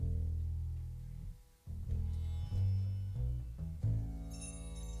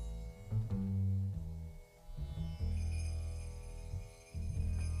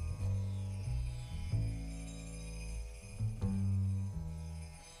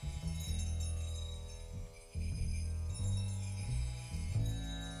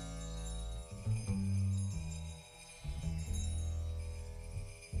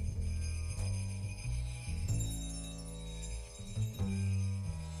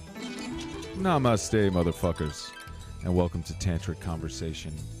Namaste, motherfuckers, and welcome to Tantric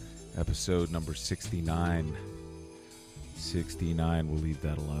Conversation, episode number 69. 69, we'll leave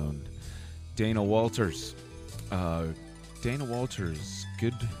that alone. Dana Walters. Dana Walters,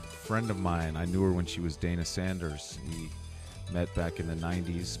 good friend of mine. I knew her when she was Dana Sanders. We met back in the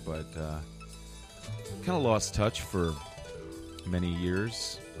 90s, but kind of lost touch for many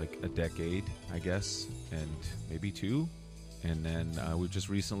years, like a decade, I guess, and maybe two. And then we've just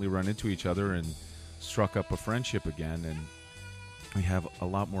recently run into each other and struck up a friendship again, and we have a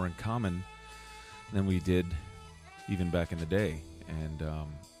lot more in common than we did even back in the day, and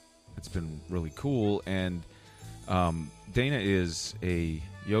it's been really cool. And Dana is a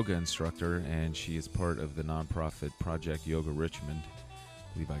yoga instructor, and she is part of the nonprofit Project Yoga Richmond.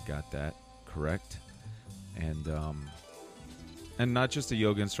 I believe I got that correct. And not just a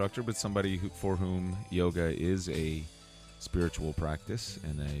yoga instructor, but somebody for whom yoga is a spiritual practice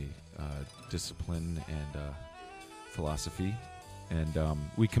and a discipline and philosophy. And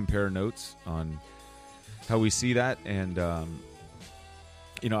we compare notes on how we see that. And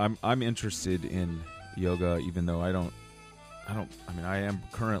I'm interested in yoga, even though I am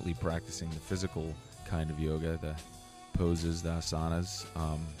currently practicing the physical kind of yoga, the poses, the asanas.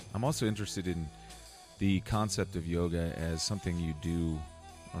 I'm also interested in the concept of yoga as something you do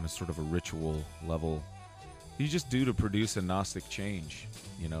on a sort of a ritual level. You just do to produce a Gnostic change,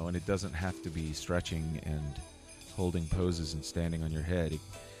 and it doesn't have to be stretching and holding poses and standing on your head.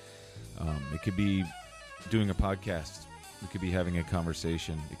 It could be doing a podcast. It could be having a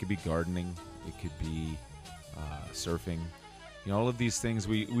conversation. It could be gardening. It could be surfing. All of these things,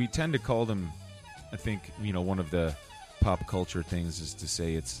 we tend to call them, I think, one of the pop culture things is to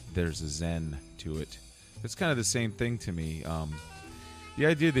say there's a zen to it. It's kind of the same thing to me. The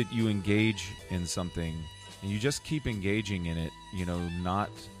idea that you engage in something and you just keep engaging in it, not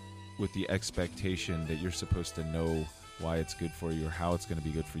with the expectation that you're supposed to know why it's good for you or how it's going to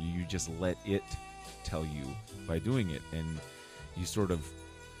be good for you. You just let it tell you by doing it. And you sort of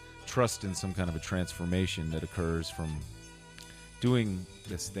trust in some kind of a transformation that occurs from doing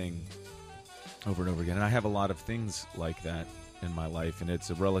this thing over and over again. And I have a lot of things like that in my life, and it's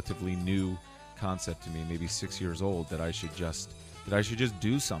a relatively new concept to me, maybe 6 years old, that I should just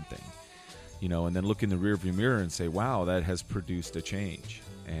do something. And then look in the rearview mirror and say, wow, that has produced a change.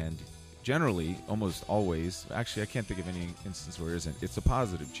 And generally, almost always, actually, I can't think of any instance where it isn't. It's a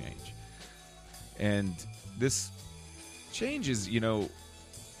positive change. And this change is,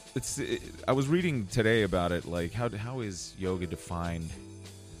 I was reading today about it, like how is yoga defined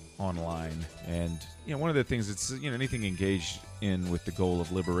online? And, one of the things, it's, anything engaged in with the goal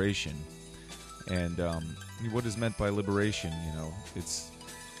of liberation. And what is meant by liberation, it's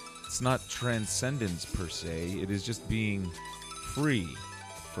not transcendence per se. It is just being free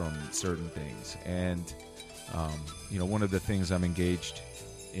from certain things. And, one of the things I'm engaged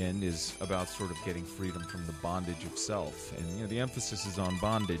in is about sort of getting freedom from the bondage of self. And, the emphasis is on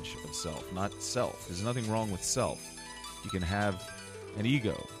bondage of self, not self. There's nothing wrong with self. You can have an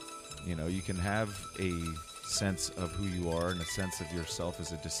ego. You can have a sense of who you are and a sense of yourself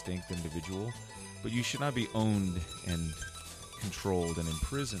as a distinct individual. But you should not be owned and controlled and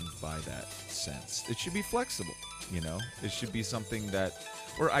imprisoned by that sense. It should be flexible, It should be something that,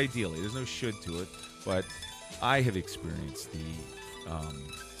 or ideally, there's no should to it, but I have experienced the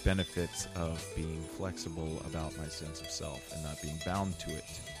benefits of being flexible about my sense of self and not being bound to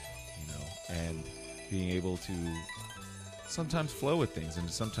it, and being able to sometimes flow with things and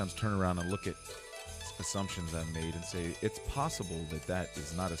sometimes turn around and look at assumptions I've made and say it's possible that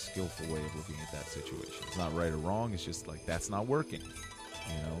is not a skillful way of looking at that situation. It's not right or wrong. It's just like, that's not working,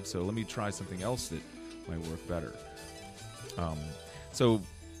 so let me try something else that might work better. So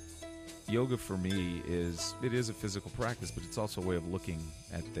yoga for me is a physical practice, but it's also a way of looking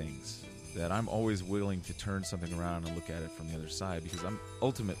at things, that I'm always willing to turn something around and look at it from the other side, because I'm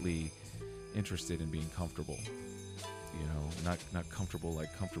ultimately interested in being comfortable. Not comfortable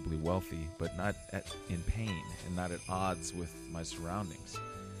like comfortably wealthy, but not in pain and not at odds with my surroundings.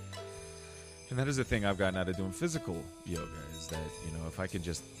 And that is the thing I've gotten out of doing physical yoga, is that, if I can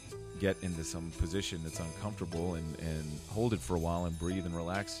just get into some position that's uncomfortable and hold it for a while and breathe and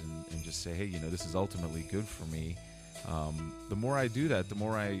relax and just say, hey, this is ultimately good for me. The more I do that, the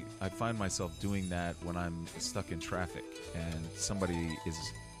more I find myself doing that when I'm stuck in traffic and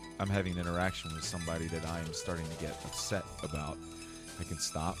I'm having an interaction with somebody that I am starting to get upset about. I can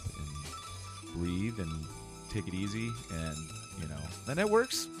stop and breathe and take it easy, and that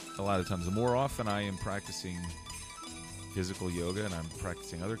works a lot of times. The more often I am practicing physical yoga and I'm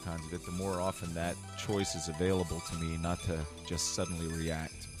practicing other kinds of it, the more often that choice is available to me, not to just suddenly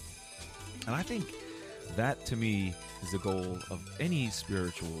react. And I think that, to me, is the goal of any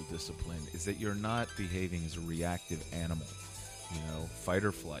spiritual discipline, is that you're not behaving as a reactive animal, fight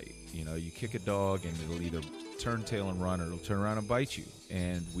or flight. You kick a dog and it'll either turn tail and run or it'll turn around and bite you.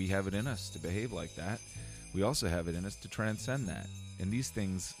 And we have it in us to behave like that. We also have it in us to transcend that. And these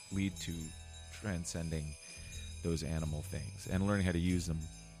things lead to transcending those animal things and learning how to use them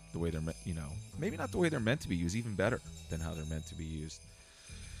the way they're, maybe not the way they're meant to be used, even better than how they're meant to be used.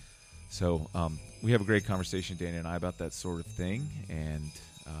 So we have a great conversation, Dana and I, about that sort of thing. And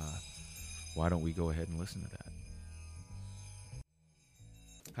why don't we go ahead and listen to that?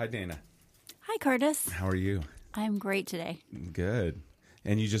 Hi, Dana. Hi, Curtis. How are you? I'm great today. Good.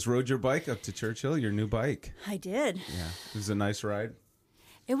 And you just rode your bike up to Churchill, your new bike. I did. Yeah. It was a nice ride.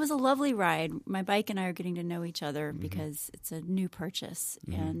 It was a lovely ride. My bike and I are getting to know each other because it's a new purchase.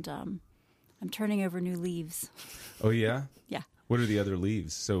 And I'm turning over new leaves. Oh, yeah? Yeah. What are the other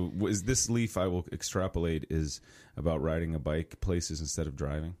leaves? So is this leaf, I will extrapolate, is about riding a bike places instead of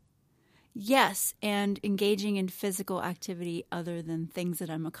driving? Yes, and engaging in physical activity other than things that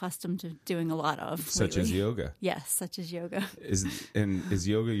I'm accustomed to doing a lot of. Such lately. as yoga? Yes, such as yoga. Is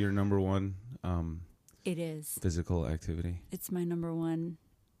yoga your number one It is. physical activity? It's my number one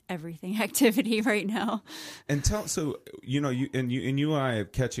everything activity right now. And you and I are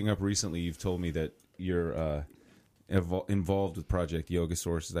catching up recently. You've told me that you're involved with Project Yoga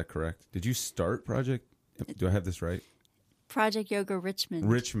Source. Is that correct? Did you start Project? Do I have this right? Project Yoga Richmond.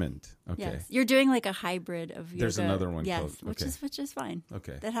 Richmond. Okay. Yes. You're doing like a hybrid of yoga. There's another one yes, called. Okay. which is fine.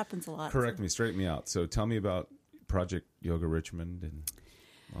 Okay. That happens a lot. Correct me, straighten me out. So tell me about Project Yoga Richmond and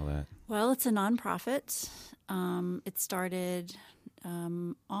all that. Well, it's a nonprofit. It started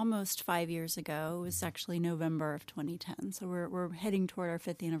almost 5 years ago. It was actually November of 2010. So we're heading toward our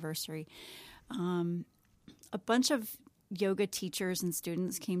 5th anniversary. A bunch of yoga teachers and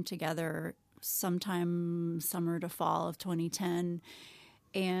students came together sometime summer to fall of 2010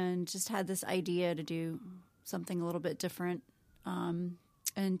 and just had this idea to do something a little bit different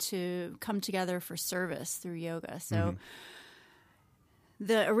and to come together for service through yoga. So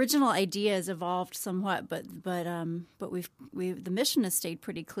the original idea has evolved somewhat, but the mission has stayed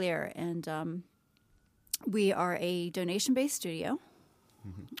pretty clear, and we are a donation-based studio.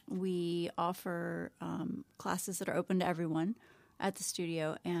 We offer classes that are open to everyone at the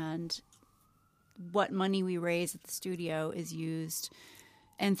studio, and what money we raise at the studio is used,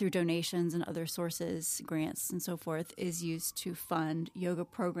 and through donations and other sources, grants and so forth, is used to fund yoga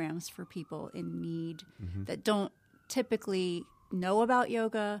programs for people in need that don't typically know about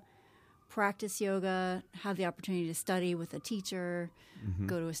yoga, practice yoga, have the opportunity to study with a teacher,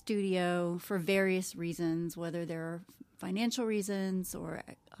 go to a studio for various reasons, whether they're financial reasons or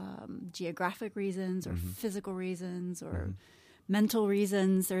geographic reasons or physical reasons or mental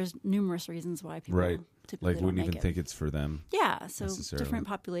reasons. There's numerous reasons why people typically don't wouldn't make even it. think it's for them. Yeah, so different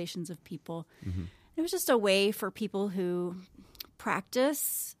populations of people. It was just a way for people who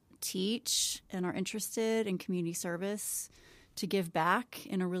practice, teach, and are interested in community service to give back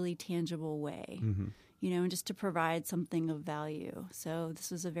in a really tangible way, and just to provide something of value. So this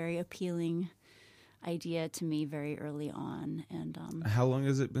was a very appealing idea to me very early on. And How long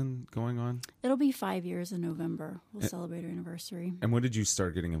has it been going on? It'll be 5 years in November. We'll celebrate our anniversary. And when did you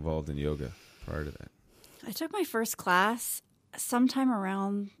start getting involved in yoga prior to that? I took my first class sometime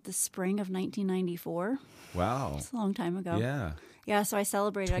around the spring of 1994. Wow. It's a long time ago. Yeah. Yeah, so I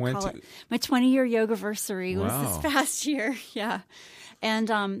celebrated, I call it my 20-year yoga-versary was this past year. Yeah. And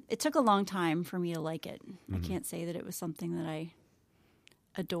it took a long time for me to like it. I can't say that it was something that I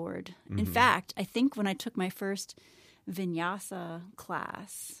adored. In fact, I think when I took my first vinyasa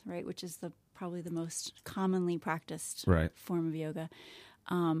class, right, which is probably the most commonly practiced form of yoga,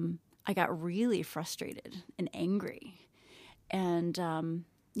 I got really frustrated and angry. And,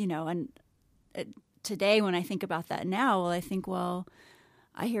 today when I think about that now, I think,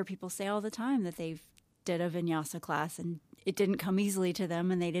 I hear people say all the time that they've did a vinyasa class and it didn't come easily to them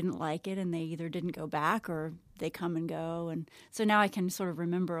and they didn't like it and they either didn't go back or they come and go. And so now I can sort of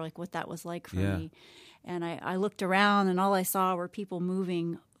remember like what that was like for me. And I looked around and all I saw were people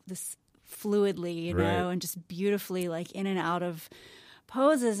moving this fluidly, you know, and just beautifully like in and out of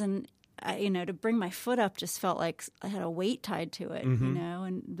poses. And, to bring my foot up just felt like I had a weight tied to it,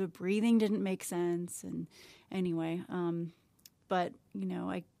 and the breathing didn't make sense. And anyway, but,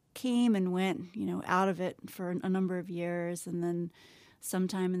 I came and went, out of it for a number of years. And then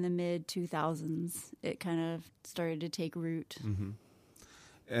sometime in the mid-2000s, it kind of started to take root.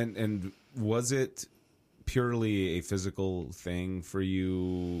 And was it purely a physical thing for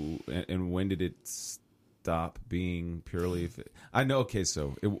you? And when did it stop being purely? I know. Okay,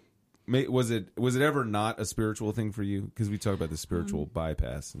 so was it ever not a spiritual thing for you? Because we talk about the spiritual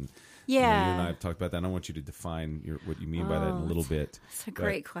bypass, and you and I have talked about that. And I want you to define what you mean by that in a little bit. It's a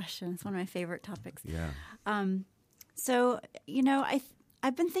great question. It's one of my favorite topics. Yeah. So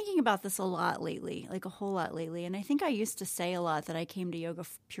I've been thinking about this a lot lately, like a whole lot lately. And I think I used to say a lot that I came to yoga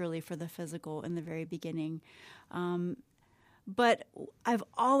purely for the physical in the very beginning. But I've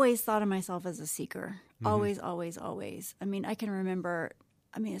always thought of myself as a seeker. Always, always, always. I mean, I can remember,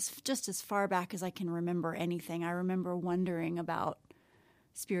 it's just as far back as I can remember anything. I remember wondering about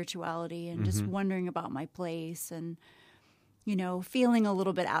spirituality and just wondering about my place and, feeling a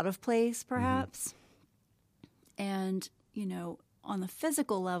little bit out of place, perhaps. And, on the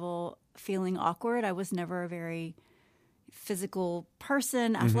physical level, feeling awkward. I was never a very physical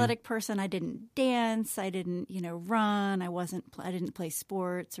person, athletic person. I didn't dance. I didn't, run. I didn't play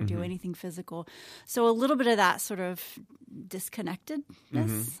sports or do anything physical. So a little bit of that sort of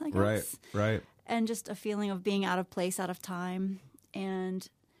disconnectedness, I guess. Right. And just a feeling of being out of place, out of time. And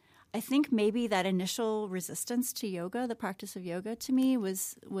I think maybe that initial resistance to yoga, the practice of yoga, to me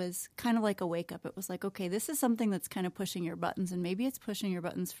was kind of like a wake up. It was like, okay, this is something that's kind of pushing your buttons, and maybe it's pushing your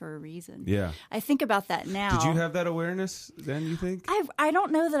buttons for a reason. Yeah. I think about that now. Did you have that awareness then, you think? I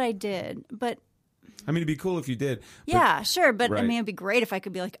don't know that I did, but... it'd be cool if you did. Yeah, sure. But it'd be great if I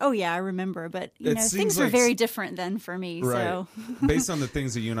could be like, oh yeah, I remember. But things were very different then for me. Right. So based on the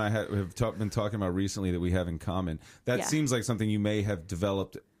things that you and I have been talking about recently that we have in common, that seems like something you may have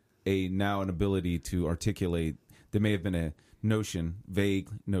developed an ability to articulate. There may have been a notion, vague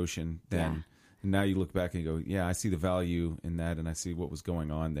notion then. Yeah. And now you look back and you go, yeah, I see the value in that, and I see what was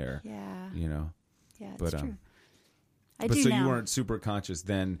going on there. Yeah. Yeah, it's true. But so you weren't super conscious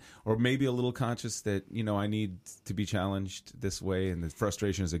then, or maybe a little conscious that, I need to be challenged this way, and the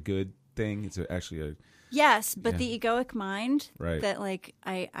frustration is a good thing. It's actually a... Yes, but the egoic mind that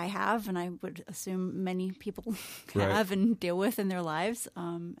I have, and I would assume many people have and deal with in their lives,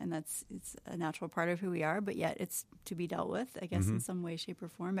 and it's a natural part of who we are, but yet it's to be dealt with, I guess, in some way, shape, or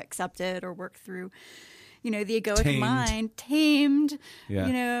form, accepted or worked through. The egoic mind, tamed,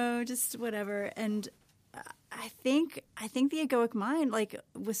 just whatever. And I think the egoic mind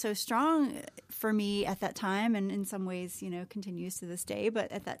was so strong for me at that time, and in some ways, continues to this day.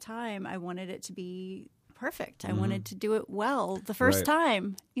 But at that time, I wanted it to be perfect. I wanted to do it well the first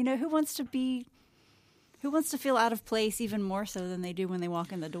time. Who wants to feel out of place even more so than they do when they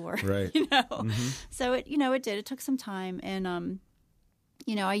walk in the door? Right. So it did. It took some time, and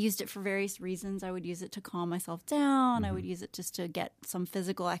I used it for various reasons. I would use it to calm myself down. I would use it just to get some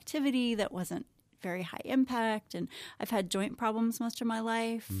physical activity that wasn't very high impact. And I've had joint problems most of my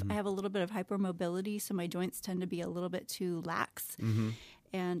life. I have a little bit of hypermobility, so my joints tend to be a little bit too lax.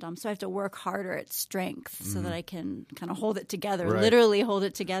 And so I have to work harder at strength so that I can kind of hold it together, literally hold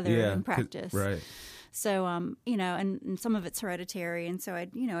it together in practice. Right. So, and some of it's hereditary. And so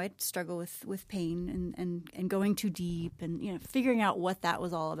I'd struggle with pain and going too deep and, figuring out what that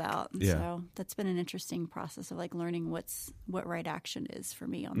was all about. And so that's been an interesting process of learning what right action is for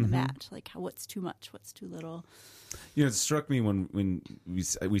me on the mat. What's too much, what's too little. It struck me when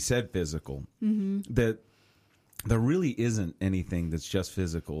we said physical that there really isn't anything that's just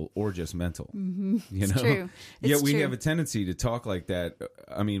physical or just mental. It's true. Yet we have a tendency to talk like that.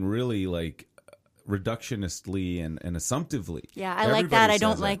 Really reductionistly and assumptively. Yeah, I like that. I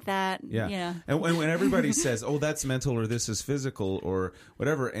don't like that. Yeah. And when everybody says, oh, that's mental or this is physical or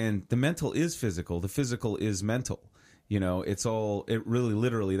whatever, and the mental is physical, the physical is mental. It really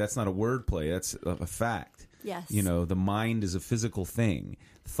literally, that's not a word play. That's a fact. Yes. The mind is a physical thing.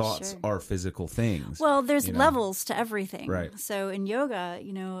 Thoughts are physical things. Well, there's levels to everything. Right. So in yoga,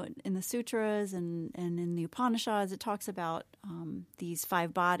 in the sutras and in the Upanishads, it talks about these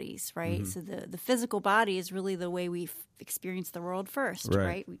 5 bodies, right? So the physical body is really the way we experience the world first,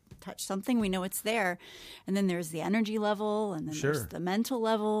 right? We touch something, we know it's there. And then there's the energy level, and then there's the mental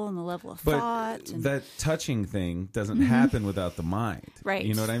level and the level of thought. But that touching thing doesn't happen without the mind. Right.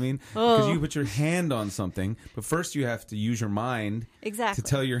 You know what I mean? Because you put your hand on something, but first you have to use your mind to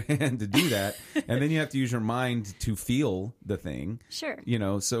tell your hand to do that. And then you have to use your mind to feel the thing. Sure.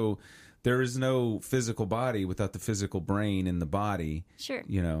 So there is no physical body without the physical brain in the body. Sure.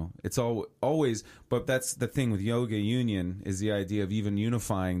 It's always, but that's the thing with Yoga Union is the idea of even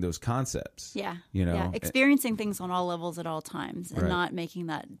unifying those concepts. Yeah. Experiencing things on all levels at all times and not making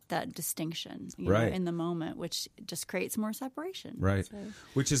that distinction in the moment, which just creates more separation. Right. So.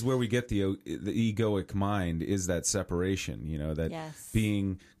 Which is where we get the egoic mind is that separation,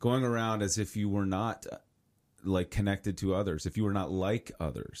 that going around as if you were not connected to others, if you were not like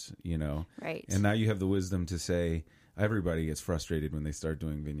others, Right. And now you have the wisdom to say, everybody gets frustrated when they start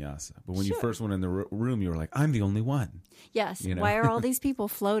doing vinyasa. But when you Sure. first went in the room, you were like, I'm the only one. Yes. You know? Why are all these people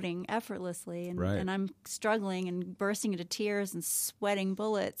floating effortlessly, and, Right. and I'm struggling and bursting into tears and sweating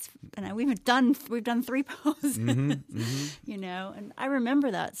bullets? And we've done 3 poses, you know. And I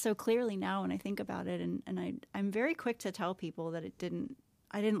remember that so clearly now when I think about it. And I'm very quick to tell people that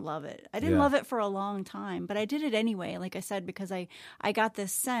I didn't love it. I didn't Yeah. love it for a long time, but I did it anyway. Like I said, because I got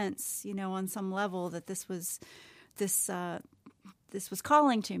this sense, you know, on some level that this was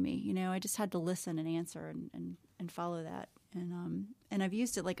calling to me. You know, I just had to listen and answer and follow that. And I've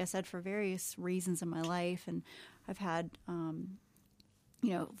used it, like I said, for various reasons in my life. And I've had, you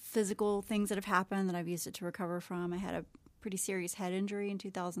know, physical things that have happened that I've used it to recover from. I had a pretty serious head injury in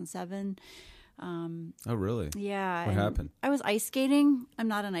 2007. Oh, really? Yeah. What and happened? I was ice skating. I'm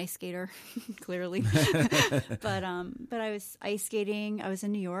not an ice skater, clearly. But I was ice skating. I was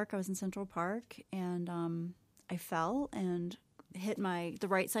in New York. I was in Central Park, and I fell and hit the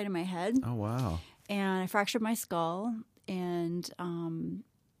right side of my head. Oh, wow. And I fractured my skull. And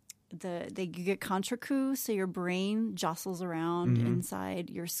you get contracoup, so your brain jostles around inside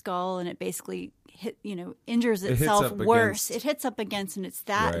your skull, and it basically injures itself worse. It hits up against, and it's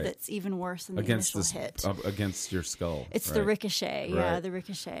that's even worse than the initial hit. Against your skull. It's the ricochet. Right. Yeah, the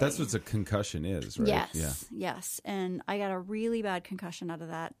ricochet. That's what a concussion is, right? Yes, yes. And I got a really bad concussion out of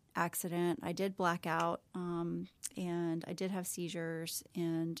that accident. I did black out, and I did have seizures.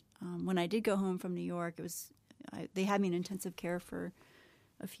 And when I did go home from New York, they had me in intensive care for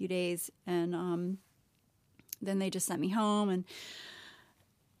a few days, and then they just sent me home. And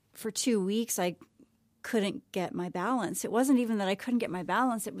for 2 weeks, I couldn't get my balance. It wasn't even that I couldn't get my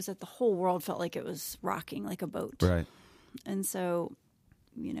balance. It was that the whole world felt like it was rocking like a boat. Right. And so,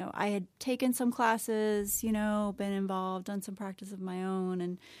 you know, I had taken some classes, you know, been involved, done some practice of my own.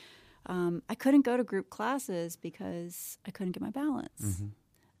 And I couldn't go to group classes because I couldn't get my balance. Mm-hmm.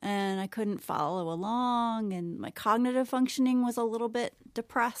 And I couldn't follow along, and my cognitive functioning was a little bit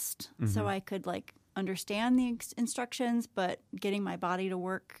depressed. Mm-hmm. So I could understand the instructions, but getting my body to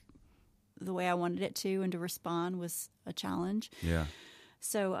work the way I wanted it to and to respond was a challenge. Yeah.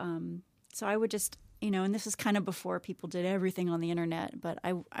 So I would just, you know, and this was kind of before people did everything on the internet, but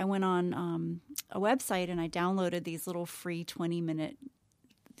I went on a website and I downloaded these little free 20-minute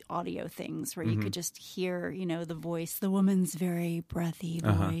audio things where you could just hear, you know, the voice, the woman's very breathy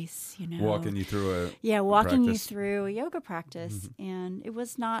voice, you know. Walking you through walking practice. you through a yoga practice. And it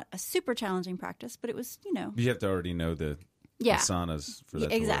was not a super challenging practice, but it was, you know. You have to already know the asanas for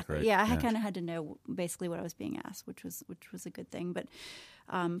that exactly. to work, right? Yeah, I kind of had to know basically what I was being asked, which was a good thing. But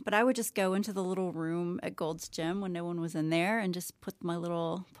I would just go into the little room at Gold's Gym when no one was in there and just put my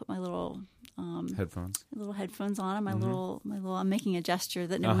little headphones on and my little I'm making a gesture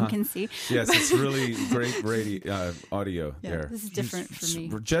that no one can see. Yes, it's really great audio there. This is different for me.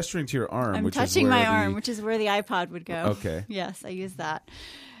 We're gesturing to your arm. I'm touching my arm, which is where the iPod would go. Okay. Yes, I use that.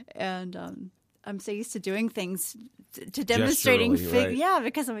 And I'm so used to doing things to demonstrating right.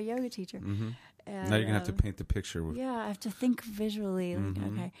 because I'm a yoga teacher. Mm-hmm. And, now you're gonna have to paint the picture. I have to think visually.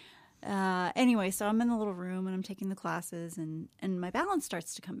 Okay. Anyway, so I'm in the little room and I'm taking the classes, and my balance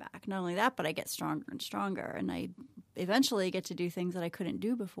starts to come back. Not only that, but I get stronger and stronger, and I eventually get to do things that I couldn't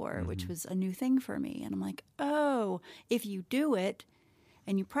do before, which was a new thing for me. And I'm like, oh, if you do it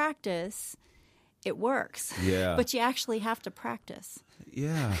and you practice, it works. Yeah. But you actually have to practice.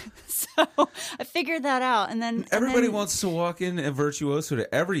 Yeah. So I figured that out. And then everybody wants to walk in a virtuoso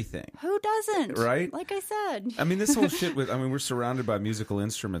to everything. Who doesn't? Right? Like I said. I mean, this whole shit we're surrounded by musical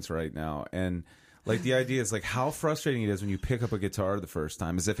instruments right now. And the idea is how frustrating it is when you pick up a guitar the first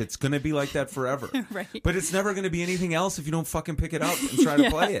time, as if it's going to be like that forever. Right. But it's never going to be anything else if you don't fucking pick it up and try to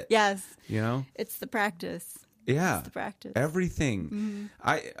play it. Yes. You know? It's the practice. Yeah, it's the practice. Everything. Mm-hmm.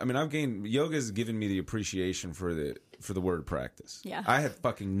 I mean, I've gained. Yoga's given me the appreciation for the word practice. Yeah, I had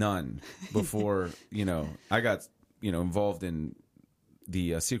fucking none before. I got involved in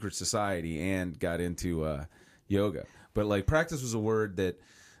the secret society and got into yoga. But practice was a word that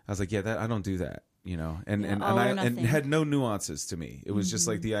I was like, I don't do that. And had no nuances to me. It was just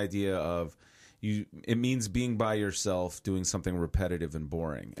the idea of. It means being by yourself, doing something repetitive and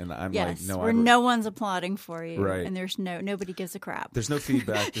boring, and I'm no, where no one's applauding for you, right? And there's nobody gives a crap. There's no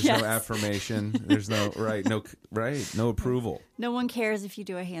feedback. There's no affirmation. There's no no approval. No one cares if you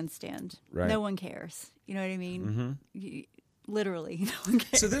do a handstand. Right. No one cares. You know what I mean? Mm-hmm. Literally, no one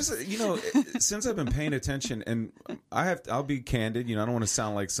cares. So there's since I've been paying attention, and I'll be candid. I don't want to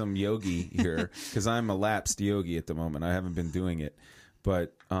sound like some yogi here because I'm a lapsed yogi at the moment. I haven't been doing it,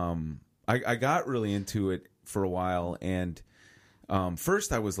 but I got really into it for a while, and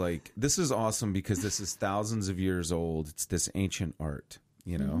First, I was like, this is awesome because this is thousands of years old. It's this ancient art,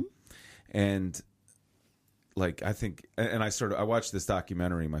 you know? And like, I think, and I watched this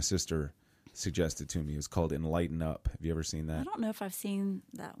documentary my sister suggested to me. It was called Enlighten Up. Have you ever seen that? I don't know if I've seen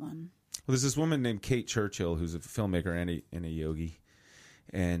that one. Well, there's this woman named Kate Churchill who's a filmmaker and a yogi.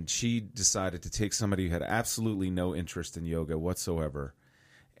 And she decided to take somebody who had absolutely no interest in yoga whatsoever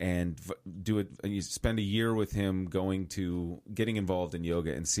and do it. And you spend a year with him getting involved in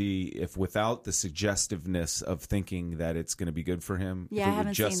yoga and see if without the suggestiveness of thinking that it's going to be good for him, Yeah, if I it haven't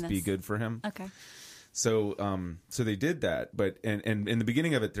would just seen be this. good for him. Okay. So they did that. But and in the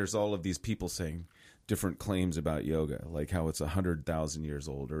beginning of it, there's all of these people saying different claims about yoga, like how it's 100,000 years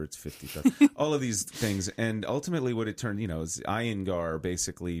old or it's 50,000, all of these things. And ultimately what it turned, is Iyengar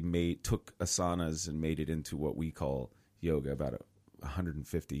basically took asanas and made it into what we call yoga about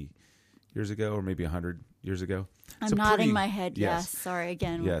 150 years ago or maybe 100 years ago. I'm nodding my head. Yes. Sorry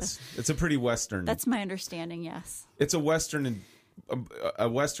again. Yes. It's a pretty Western. That's my understanding. Yes. It's a Western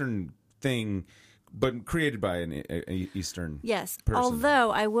thing, but created by an Eastern Yes. person.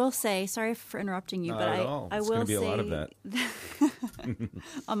 Although I will say, sorry for interrupting you, Not but at all. I It's will gonna be say a lot of that.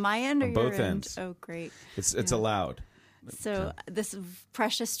 on my end or On your both end? ends. Oh, great. It's allowed. So this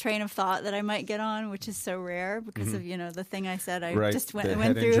precious train of thought that I might get on, which is so rare because of the thing I said I Right, just the went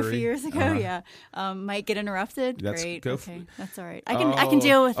head through a injury. few years ago. Uh-huh. Yeah, might get interrupted. Great. Go Okay, that's all right. I can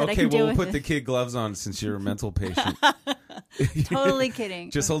deal with it. Okay, I can deal we'll with put it. the kid gloves on since you're a mental patient. Totally kidding.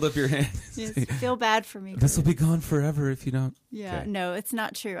 Just hold up your hand. Just feel bad for me. This will be gone forever if you don't. Yeah, Okay. no, it's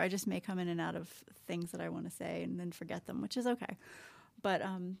not true. I just may come in and out of things that I want to say and then forget them, which is okay. But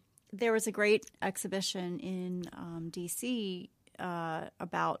there was a great exhibition in D.C.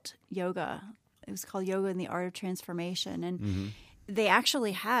 About yoga. It was called Yoga and the Art of Transformation. And they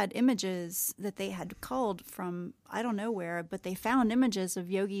actually had images that they had culled from, I don't know where, but they found images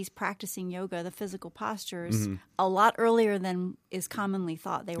of yogis practicing yoga, the physical postures, a lot earlier than is commonly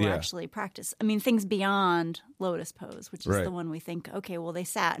thought they were actually practiced. I mean, things beyond lotus pose, which is Right. the one we think, okay, well, they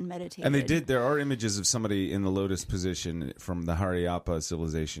sat and meditated. And they did. There are images of somebody in the lotus position from the Haryappa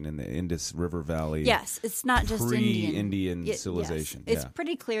civilization in the Indus River Valley. Yes, it's not just Pre-Indian Yes. civilization. It's Yeah.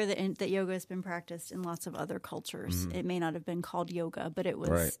 pretty clear that yoga has been practiced in lots of other cultures. It may not have been called yoga, but it was.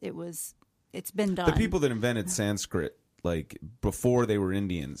 Right. It's been done. The people that invented Sanskrit, like before they were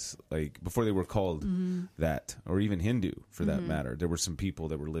Indians, like before they were called that, or even Hindu for that matter, there were some people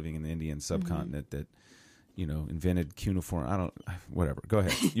that were living in the Indian subcontinent that, invented cuneiform. Whatever. Go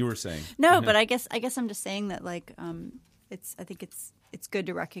ahead. You were saying. No, but I guess I'm just saying that I think it's good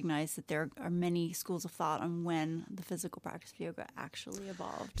to recognize that there are many schools of thought on when the physical practice of yoga actually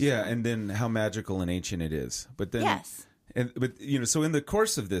evolved. Yeah, and then how magical and ancient it is. But then Yes. But so in the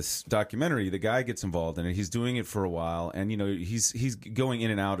course of this documentary, the guy gets involved in it. He's doing it for a while, and he's going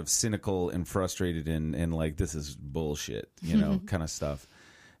in and out of cynical and frustrated and like, this is bullshit, kind of stuff.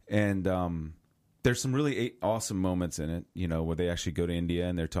 And there's some really awesome moments in it, where they actually go to India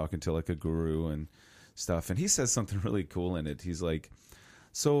and they're talking to like a guru and stuff. And he says something really cool in it. He's like,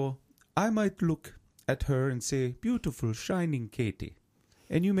 so I might look at her and say, beautiful, shining Katie.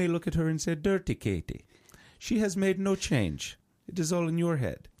 And you may look at her and say, dirty Katie. She has made no change. It is all in your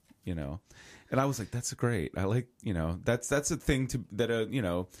head, And I was like, that's great. I like, that's a thing that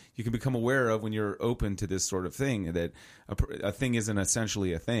you can become aware of when you're open to this sort of thing, that a thing isn't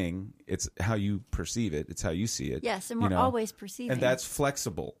essentially a thing. It's how you perceive it. It's how you see it. Yes, and we're always perceiving. And that's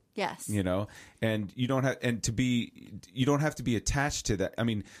flexible. Yes. And you don't have you don't have to be attached to that. I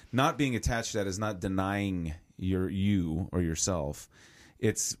mean, not being attached to that is not denying you or yourself.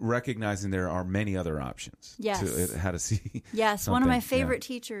 It's recognizing there are many other options. Yes. To how to see. Yes. Something. One of my favorite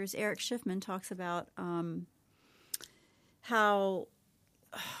teachers, Eric Schiffman, talks about how,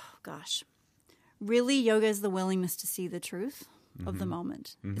 really yoga is the willingness to see the truth of the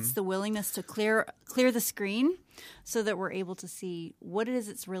moment. It's the willingness to clear the screen so that we're able to see what it is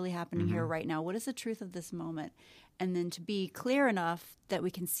that's really happening here right now. What is the truth of this moment? And then to be clear enough that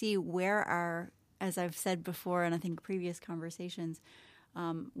we can see where as I've said before, and I think previous conversations,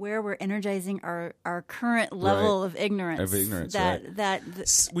 where we're energizing our current level of ignorance.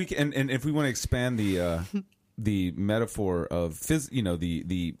 We can, and if we want to expand the metaphor of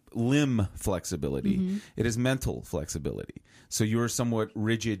the limb flexibility, it is mental flexibility. So you're somewhat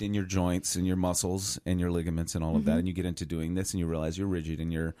rigid in your joints and your muscles and your ligaments and all of that, and you get into doing this and you realize you're rigid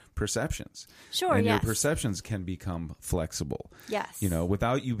in your perceptions. Sure, and yes. your perceptions can become flexible. Yes.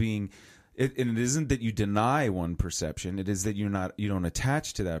 Without you being. And it isn't that you deny one perception. It is that you don't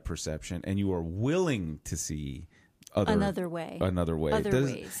attach to that perception, and you are willing to see another way. Other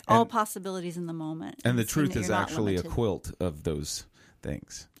ways. All possibilities in the moment. And the truth is actually a quilt of those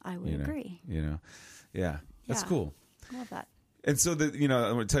things. I would agree. Yeah. That's cool. I love that. And so, I'm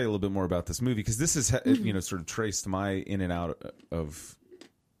going to tell you a little bit more about this movie because this is, sort of traced my in and out of,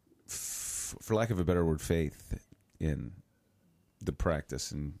 for lack of a better word, faith in the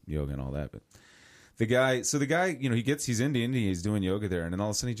practice and yoga and all that. But the guy, he's into India, he's doing yoga there, and then all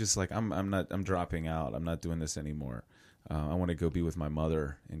of a sudden he's just like, I'm dropping out. I'm not doing this anymore. I want to go be with my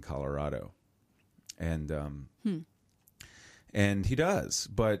mother in Colorado. And he does.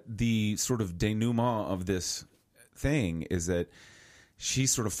 But the sort of denouement of this thing is that she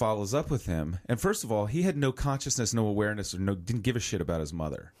sort of follows up with him. And first of all, he had no consciousness, no awareness, or didn't give a shit about his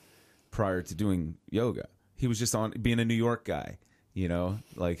mother prior to doing yoga. He was just on being a New York guy.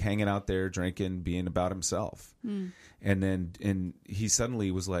 Like hanging out there, drinking, being about himself. And he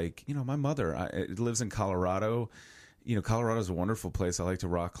suddenly was like, my mother lives in Colorado. Colorado's a wonderful place. I like to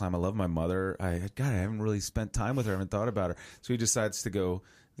rock climb. I love my mother. I haven't really spent time with her. I haven't thought about her. So he decides to go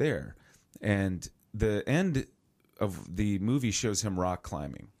there. And the end of the movie shows him rock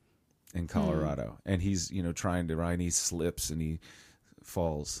climbing in Colorado. And he's, trying to ride, and he slips and he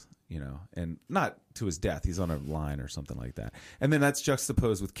falls. And not to his death. He's on a line or something like that. And then that's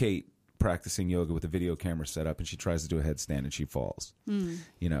juxtaposed with Kate practicing yoga with a video camera set up, and she tries to do a headstand and she falls. And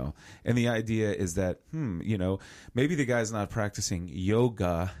the idea is that, maybe the guy's not practicing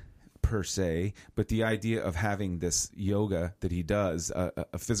yoga per se, but the idea of having this yoga that he does,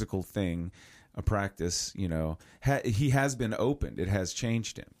 a physical thing, a practice, he has been opened. It has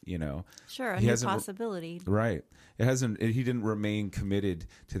changed him, Sure, a new possibility. Right. He didn't remain committed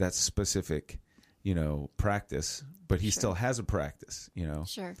to that specific, practice, but he still has a practice,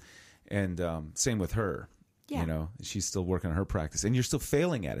 Sure. And same with her. Yeah. She's still working on her practice, and you're still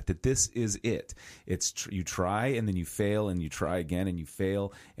failing at it. That this is it. It's you try and then you fail, and you try again and you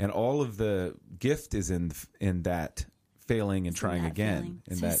fail, and all of the gift is in that failing and trying again.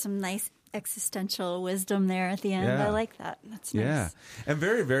 So some nice existential wisdom there at the end. Yeah. I like that. That's nice. Yeah, and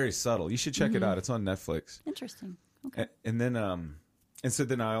very, very subtle. You should check it out. It's on Netflix. Interesting. Okay. And then, and so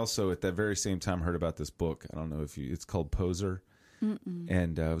then I also at that very same time heard about this book. I don't know if it's called Poser.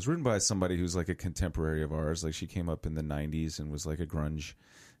 And it was written by somebody who's like a contemporary of ours. Like she came up in the 90s and was like a grunge,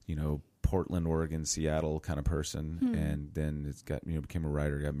 Portland, Oregon, Seattle kind of person. And then became a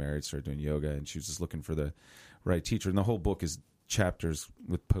writer, got married, started doing yoga, and she was just looking for the right teacher. And the whole book is chapters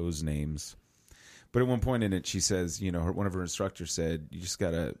with pose names. But at one point in it, she says, one of her instructors said, you just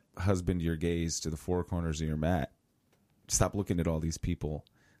got to husband your gaze to the four corners of your mat. Stop looking at all these people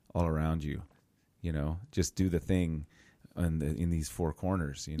all around you. Just do the thing in these four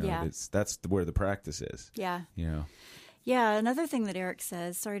corners. That's where the practice is. Yeah. Yeah. Another thing that Eric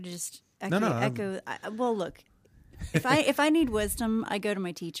says. Sorry to just echo. Well, look, if I need wisdom, I go to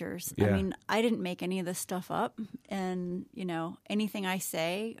my teachers. Yeah. I mean, I didn't make any of this stuff up, and anything I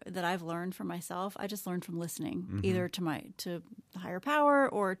say that I've learned for myself, I just learned from listening, either to the higher power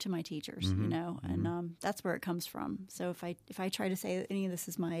or to my teachers. And that's where it comes from. So if I try to say that any of this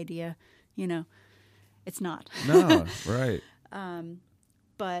is my idea, it's not. No, right.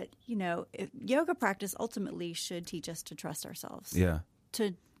 But yoga practice ultimately should teach us to trust ourselves. Yeah.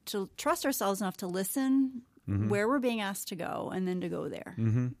 To trust ourselves enough to listen where we're being asked to go, and then to go there.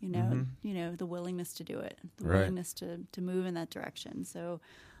 The willingness to do it, the willingness to move in that direction. So,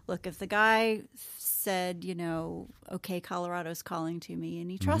 look, if the guy said, okay, Colorado's calling to me,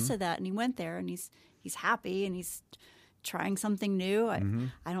 and he trusted that, and he went there, and he's happy, and he's trying something new.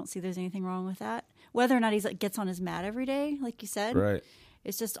 I don't see there's anything wrong with that. Whether or not he gets on his mat every day, like you said, right?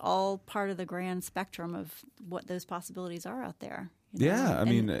 It's just all part of the grand spectrum of what those possibilities are out there. Yeah, I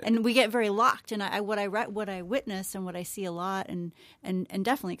mean, and we get very locked. And what I witness and what I see a lot, and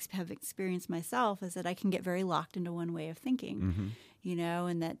definitely have experienced myself, is that I can get very locked into one way of thinking.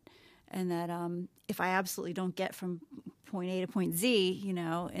 And that if I absolutely don't get from point A to point Z,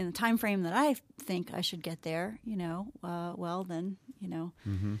 in the time frame that I think I should get there, well then,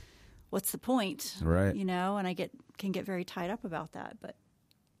 what's the point? Right. And I can get very tied up about that. But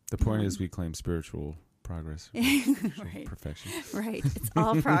the point is, we claim spiritual progress, right. perfection. Right. It's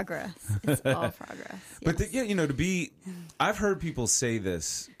all progress. It's all progress. Yes. But I've heard people say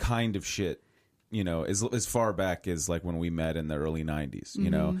this kind of shit, as far back as like when we met in the early 90s,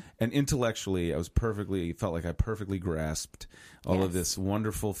 and intellectually felt like I perfectly grasped all of this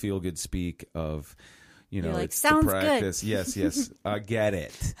wonderful feel-good speak of, it's sounds the practice. good. Yes, I get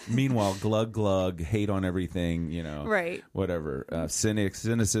it. Meanwhile, glug, hate on everything, right. Whatever.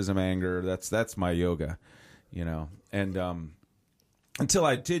 Cynicism, anger, that's my yoga, And until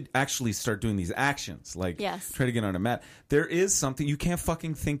I did actually start doing these actions, like try to get on a mat. There is something, you can't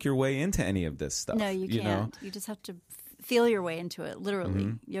fucking think your way into any of this stuff. No, you can't. Know? You just have to feel your way into it,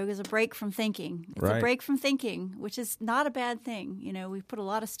 literally. Yoga's a break from thinking. It's a break from thinking, which is not a bad thing. You know, we put a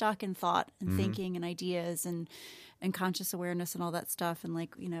lot of stock in thought and thinking and ideas and conscious awareness and all that stuff, and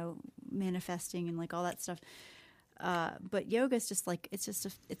like, you know, manifesting and like all that stuff. But yoga is just like,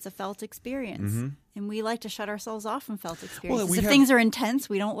 it's a felt experience. And we like to shut ourselves off from felt experiences. Well, if things are intense,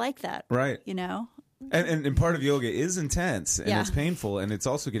 we don't like that. Right. You know? And part of yoga is intense and it's painful, and it's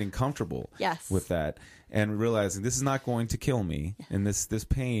also getting comfortable with that and realizing this is not going to kill me. And this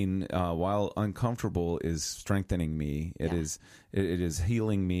pain, while uncomfortable, is strengthening me. It is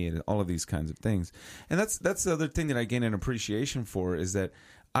healing me, and all of these kinds of things. And that's the other thing that I gain an appreciation for, is that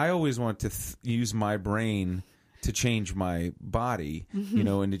I always want to use my brain to change my body, you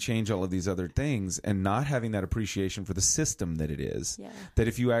know, and to change all of these other things, and not having that appreciation for the system that it is. Yeah. That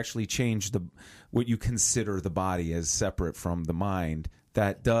if you actually change what you consider the body as separate from the mind,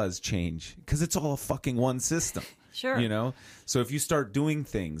 that does change, because it's all a fucking one system. Sure. You know? So if you start doing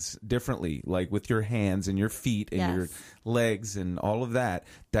things differently, like with your hands and your feet and your legs and all of that,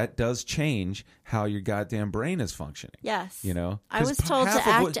 that does change how your goddamn brain is functioning. Yes. You know? I was told to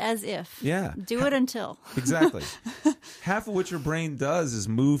act as if. Yeah. Do it until. Exactly. Half of what your brain does is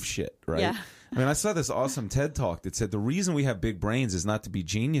move shit, right? Yeah. I mean, I saw this awesome TED Talk that said the reason we have big brains is not to be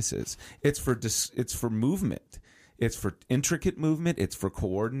geniuses. It's for movement. It's for intricate movement. It's for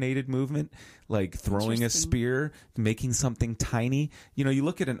coordinated movement, like throwing a spear, making something tiny. You know, you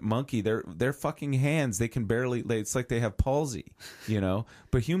look at a monkey, their fucking hands, they can barely, it's like they have palsy, you know.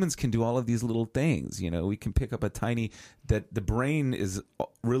 But humans can do all of these little things, you know. We can pick up that the brain is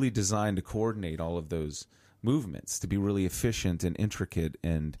really designed to coordinate all of those movements, to be really efficient and intricate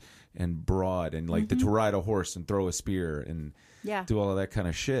and broad, and like to ride a horse and throw a spear and do all of that kind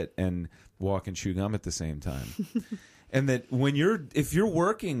of shit and walk and chew gum at the same time. And that if you're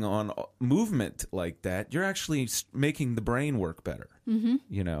working on movement like that, you're actually making the brain work better,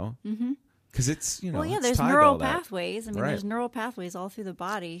 you know? Because it's, you know, well, yeah, there's neural pathways. I mean, there's neural pathways all through the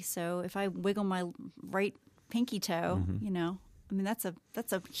body. So if I wiggle my right pinky toe, you know, I mean, that's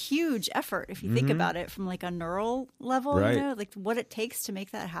a huge effort if you think about it from like a neural level, you know, like what it takes to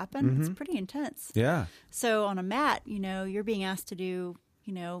make that happen. It's pretty intense. Yeah. So on a mat, you know, you're being asked to do,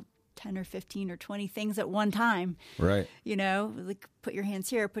 you know, 10 or 15 or 20 things at one time. Right. You know, like put your hands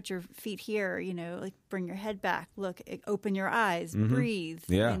here, put your feet here, you know, like bring your head back, look, open your eyes, breathe,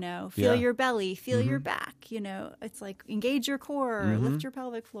 you know, feel your belly, feel your back, you know, it's like engage your core, lift your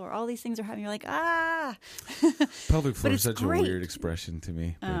pelvic floor. All these things are happening. You're like, ah. Pelvic floor is such a weird expression to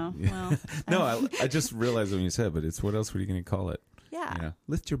me. Oh, well. No, I just realized when you said, but it's what else were you going to call it? Yeah. You know,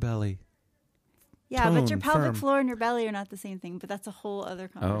 lift your belly. Yeah, but your pelvic floor and your belly are not the same thing, but that's a whole other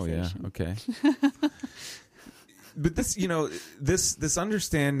conversation. Oh, yeah, okay. But this, you know, this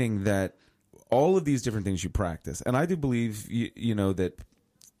understanding that all of these different things you practice, and I do believe, you know, that,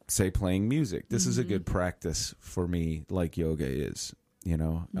 say, playing music, this is a good practice for me, like yoga is, you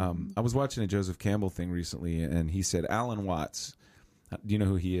know. I was watching a Joseph Campbell thing recently, and he said, Alan Watts, do you know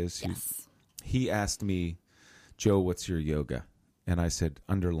who he is? Yes. He asked me, Joe, what's your yoga? And I said,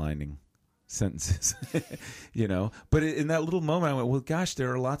 underlining sentences, you know. But in that little moment, I went, well, gosh,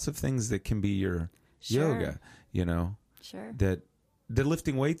 there are lots of things that can be your yoga, you know. Sure. That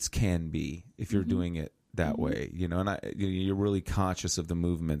lifting weights can be if you're doing it that way, you know. And you're really conscious of the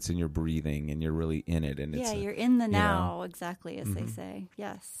movements and you're breathing and you're really in it. And you're in the now, exactly as they say.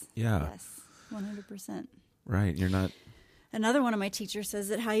 Yes. Yeah. Yes. 100%. Right. You're not. Another one of my teachers says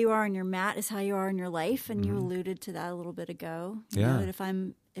that how you are on your mat is how you are in your life, and you alluded to that a little bit ago. You know, that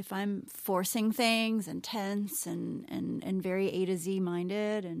if I'm forcing things and tense and very A to Z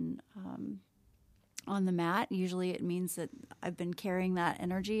minded and on the mat, usually it means that I've been carrying that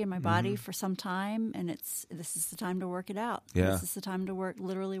energy in my body for some time, and this is the time to work it out. Yeah. This is the time to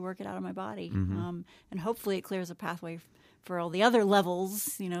literally work it out of my body, and hopefully it clears a pathway for all the other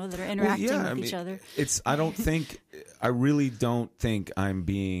levels, you know, that are interacting with each other. I really don't think I'm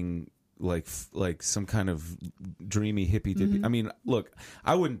being like some kind of dreamy hippie dippy. I mean, look,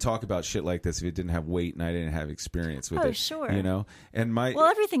 I wouldn't talk about shit like this if it didn't have weight and I didn't have experience with it. Oh, sure. You know? And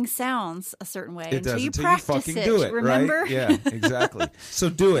everything sounds a certain way until you practice fucking it, do it, remember? Right? Yeah, exactly. So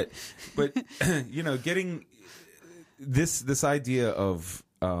do it. But you know, getting this idea of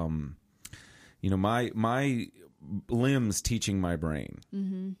you know, my limbs teaching my brain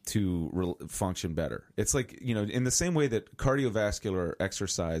to function better. It's like, you know, in the same way that cardiovascular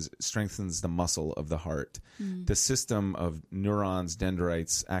exercise strengthens the muscle of the heart, the system of neurons,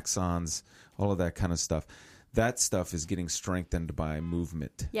 dendrites, axons, all of that kind of stuff, that stuff is getting strengthened by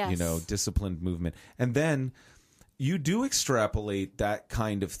movement. Yes. Disciplined movement. And then you do extrapolate that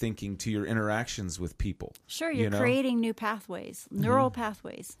kind of thinking to your interactions with people. Sure, you're creating new pathways, neural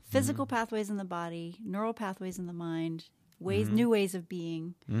pathways, physical pathways in the body, neural pathways in the mind, new ways of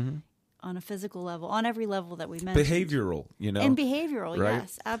being on a physical level, on every level that we mentioned. Behavioral, And behavioral, right?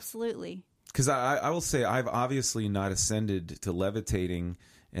 yes, absolutely. Because I will say I've obviously not ascended to levitating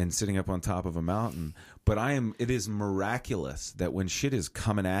and sitting up on top of a mountain, but it is miraculous that when shit is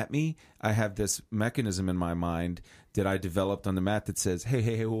coming at me, I have this mechanism in my mind that I developed on the mat that says,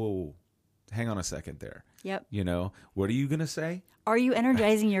 hey, whoa, hang on a second there. Yep. What are you going to say? Are you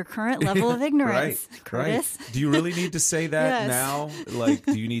energizing your current level of ignorance, right, Curtis? Right. Do you really need to say that Yes. now? Like,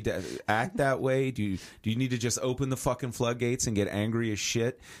 do you need to act that way? Do you need to just open the fucking floodgates and get angry as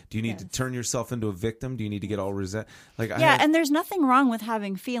shit? Do you need to turn yourself into a victim? Do you need to get all And there's nothing wrong with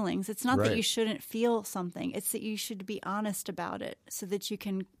having feelings. It's not Right. that you shouldn't feel something. It's that you should be honest about it so that you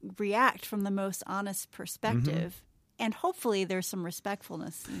can react from the most honest perspective. And hopefully there's some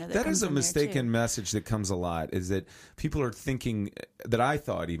respectfulness. That is a mistaken message that comes a lot, is that people are thinking, that I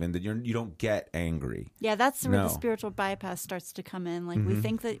thought even, that you don't get angry. Yeah, that's where the spiritual bypass starts to come in. Like we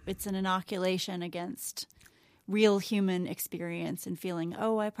think that it's an inoculation against real human experience and feeling,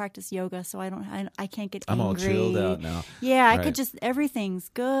 oh, I practice yoga, so I can't get angry. I'm all chilled out now. Yeah, Right. I could just, everything's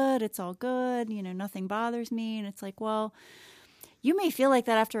good. It's all good. Nothing bothers me. And it's like, well, you may feel like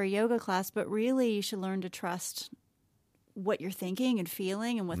that after a yoga class, but really you should learn to trust what you're thinking and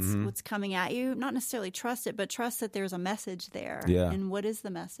feeling and what's coming at you. Not necessarily trust it, but trust that there's a message there. Yeah. And what is the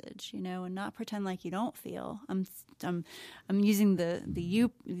message, and not pretend like you don't feel. I'm using the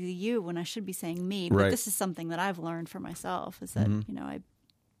you when I should be saying me, but Right. this is something that I've learned for myself, is that,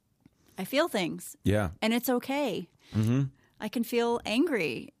 I feel things. Yeah. And it's okay. I can feel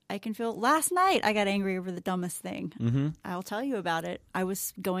angry. Last night I got angry over the dumbest thing. I'll tell you about it. I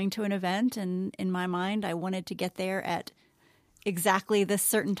was going to an event, and in my mind I wanted to get there at exactly this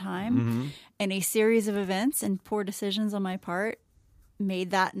certain time. And a series of events and poor decisions on my part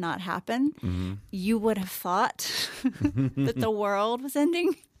made that not happen. You would have thought that the world was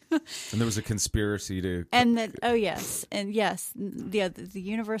ending. And there was a conspiracy to... And that, the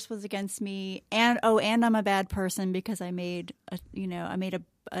universe was against me, and I'm a bad person because I made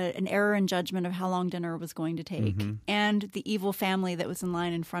an error in judgment of how long dinner was going to take, and the evil family that was in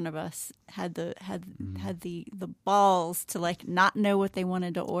line in front of us had the balls to not know what they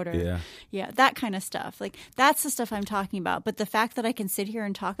wanted to order. Yeah, that kind of stuff. Like, that's the stuff I'm talking about. But the fact that I can sit here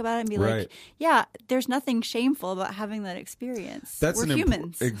and talk about it and be like, yeah, there's nothing shameful about having that experience. We're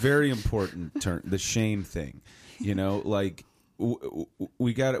humans. A very important term, the shame thing. We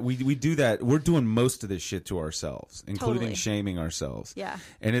do that. We're doing most of this shit to ourselves, including Totally. Shaming ourselves. Yeah.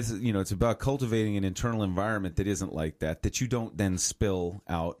 And it's about cultivating an internal environment that isn't like that you don't then spill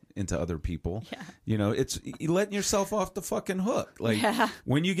out into other people. Yeah. It's letting yourself off the fucking hook.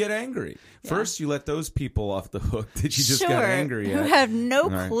 When you get angry, first you let those people off the hook that you just got angry at. Who have no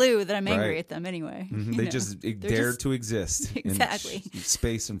clue that I'm angry at them anyway. They just dare to exist Exactly. in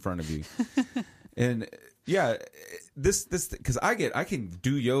space in front of you. And yeah, this because I can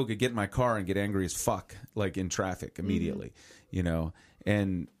do yoga, get in my car, and get angry as fuck, like in traffic immediately,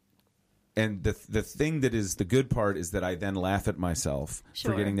 and the thing that is the good part is that I then laugh at myself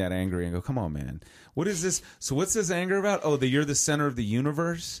for getting that angry and go, come on, man, what is this? So what's this anger about? Oh, that you're the center of the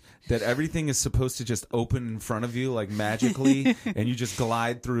universe, that everything is supposed to just open in front of you like magically, and you just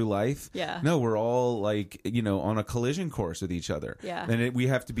glide through life. Yeah. No, we're all on a collision course with each other. Yeah. And we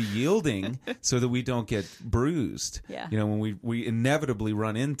have to be yielding so that we don't get bruised. Yeah. When we inevitably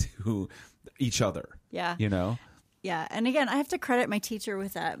run into each other. Yeah. Yeah, and again, I have to credit my teacher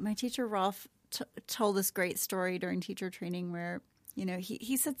with that. My teacher, Rolf, told this great story during teacher training where,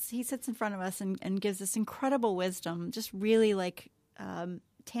 he sits in front of us and gives this incredible wisdom, just really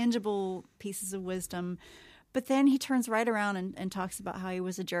tangible pieces of wisdom. But then he turns right around and talks about how he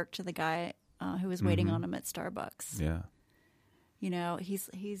was a jerk to the guy who was waiting on him at Starbucks. Yeah.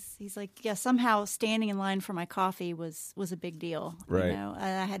 He's like, yeah, somehow standing in line for my coffee was a big deal. Right.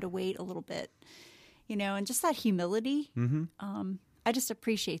 I had to wait a little bit. And just that humility, I just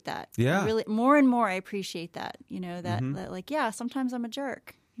appreciate that. Yeah. Really, more and more I appreciate that, that sometimes I'm a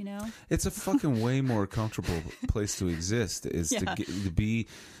jerk, It's a fucking way more comfortable place to exist to be,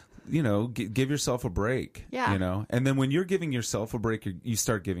 give yourself a break, Yeah. And then when you're giving yourself a break, you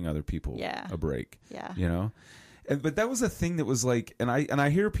start giving other people a break, Yeah. But that was a thing that was and I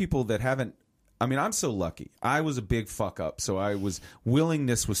hear people that haven't I mean, I'm so lucky. I was a big fuck up, so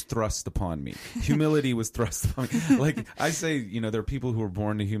willingness was thrust upon me. Humility was thrust upon me. Like I say, there are people who are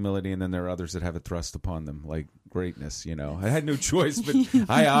born to humility, and then there are others that have it thrust upon them, like greatness. I had no choice, but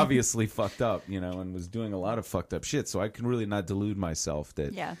I obviously fucked up, and was doing a lot of fucked up shit. So I can really not delude myself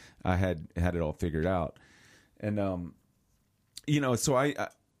that I had it all figured out. And so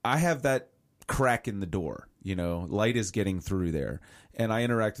I have that crack in the door. Light is getting through there. And I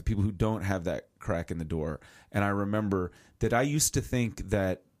interact with people who don't have that crack in the door. And I remember that I used to think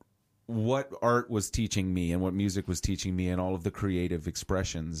that what art was teaching me and what music was teaching me and all of the creative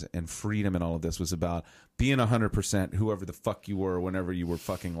expressions and freedom and all of this was about being 100% whoever the fuck you were whenever you were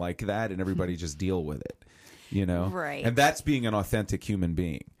fucking like that, and everybody just deal with it, Right. And that's being an authentic human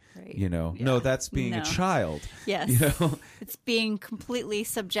being. Right. No, that's being a child. Yes. It's being completely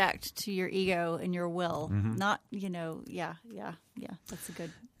subject to your ego and your will. Not, yeah. It's a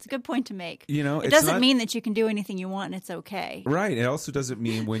good point to make. It doesn't mean that you can do anything you want and it's okay. Right. It also doesn't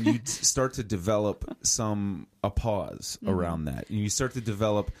mean when you start to develop a pause around that. You start to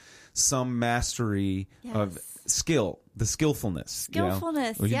develop some mastery of skill, the skillfulness.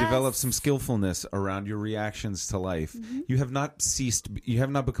 When you develop some skillfulness around your reactions to life, you have not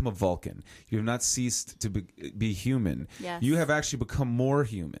become a Vulcan. You have not ceased to be human. Yes. You have actually become more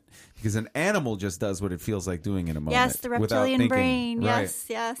human, because an animal just does what it feels like doing in a moment. Yes, the reptilian brain. Right.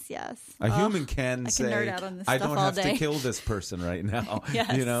 Yes. A human can I say, can nerd out on this I stuff don't all have day. to kill this person right now.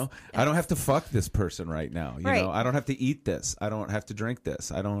 Yes. I don't have to fuck this person right now. Right. I don't have to eat this. I don't have to drink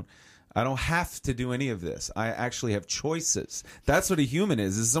this. I don't have to do any of this. I actually have choices. That's what a human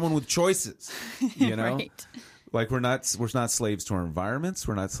is someone with choices. Right. Like we're not slaves to our environments.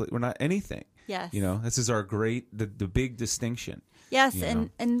 We're not anything. Yes. This is our the big distinction. Yes,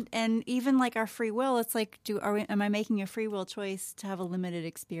 and even like our free will, it's like, am I making a free will choice to have a limited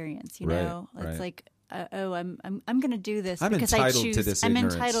experience? It's like, I'm going to do this because I choose. To this I'm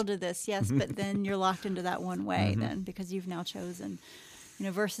ignorance. entitled to this. Yes, but then you're locked into that one way then because you've now chosen.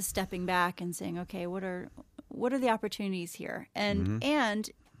 Versus stepping back and saying, okay, what are the opportunities here? And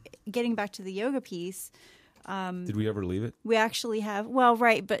getting back to the yoga piece. Did we ever leave it? We actually have. Well,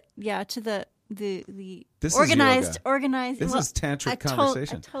 right, but to the this organized. This is tantric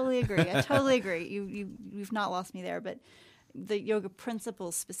conversation. I totally agree. You've not lost me there, but the yoga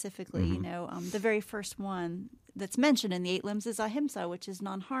principles specifically, the very first one that's mentioned in the 8 limbs is ahimsa, which is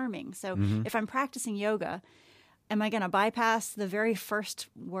non-harming. So if I'm practicing yoga, am I going to bypass the very first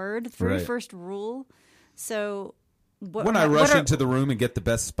word, the very first rule? So when I rush into the room and get the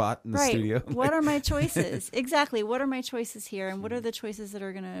best spot in the studio. What are my choices? Exactly. What are my choices here? And what are the choices that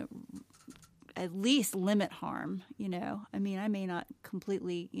are going to at least limit harm? I mean, I may not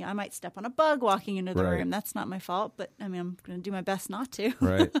completely, I might step on a bug walking into the room. That's not my fault, but I mean, I'm going to do my best not to.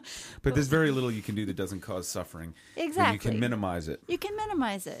 Right. But there's very little you can do that doesn't cause suffering. Exactly. You can minimize it. You can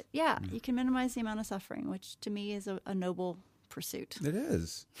minimize it. Yeah. You can minimize the amount of suffering, which to me is a noble pursuit. It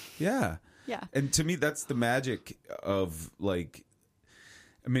is. Yeah. Yeah. And to me, that's the magic of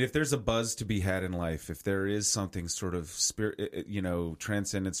if there's a buzz to be had in life, if there is something sort of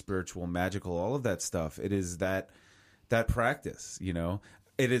transcendent, spiritual, magical, all of that stuff, it is that practice.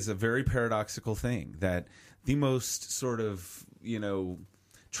 It is a very paradoxical thing that the most sort of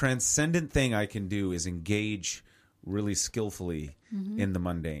transcendent thing I can do is engage really skillfully in the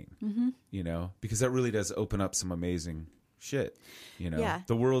mundane. Because that really does open up some amazing shit.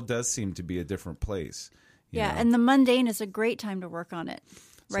 The world does seem to be a different place. And the mundane is a great time to work on it.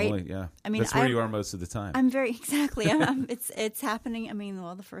 Right. I mean, that's where you are most of the time. I'm very exactly. It's happening. I mean,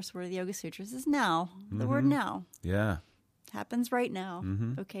 the first word of the Yoga Sutras is now. The word now. Yeah. Happens right now.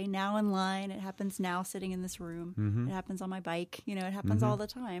 Okay, now in line. It happens now sitting in this room. It happens on my bike. It happens all the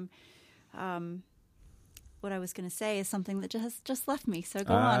time. What I was going to say is something that just left me. So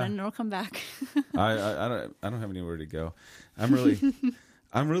go on, and it'll come back. I don't have anywhere to go. I really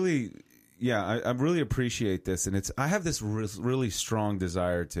appreciate this, and I have this really strong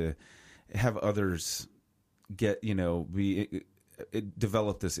desire to have others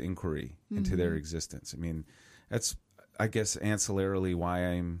develop this inquiry into their existence. I mean, that's, I guess, ancillarily why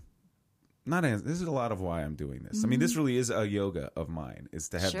I'm not. This is a lot of why I'm doing this. I mean, this really is a yoga of mine, is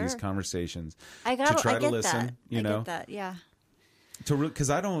to have these conversations. To try to listen. I get that. Yeah.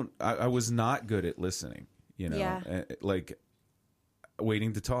 Because I was not good at listening. Like,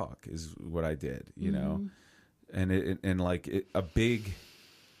 waiting to talk is what I did, and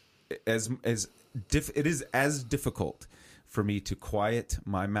it is as difficult for me to quiet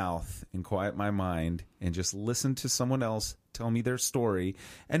my mouth and quiet my mind and just listen to someone else tell me their story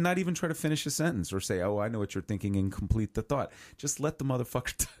and not even try to finish a sentence or say, oh, I know what you're thinking, and complete the thought. Just let the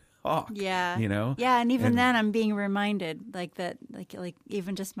motherfucker talk. Yeah. You know? Yeah. And even then I'm being reminded like that, like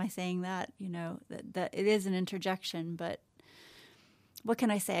even just my saying that, you know, that it is an interjection, but what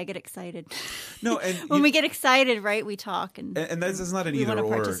can I say? I get excited. No, and when we get excited, right? We talk and that's not an we either want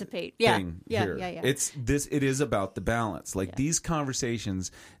to or participate. thing Yeah. here. Yeah. It is about the balance. Like these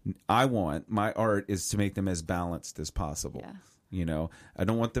conversations, my art is to make them as balanced as possible. Yeah. You know, I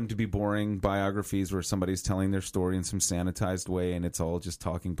don't want them to be boring biographies where somebody's telling their story in some sanitized way and it's all just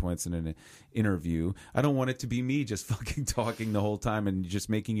talking points in an interview. I don't want it to be me just fucking talking the whole time and just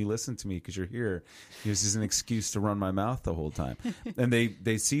making you listen to me because you're here. This is an excuse to run my mouth the whole time. And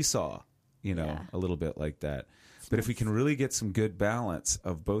they seesaw, you know, a little bit like that. But if we can really get some good balance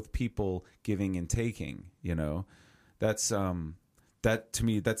of both people giving and taking, you know, that's that to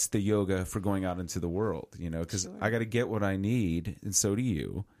me, that's the yoga for going out into the world, you know, because I got to get what I need, and so do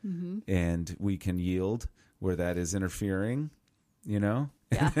you. Mm-hmm. And we can yield where that is interfering, you know,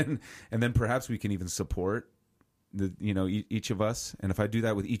 and then perhaps we can even support each of us. And if I do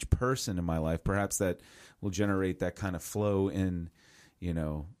that with each person in my life, perhaps that will generate that kind of flow in, you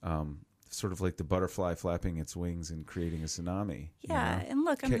know, sort of like the butterfly flapping its wings and creating a tsunami. Yeah, you know? And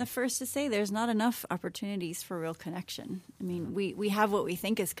look, I'm the first to say there's not enough opportunities for real connection. I mean, we have what we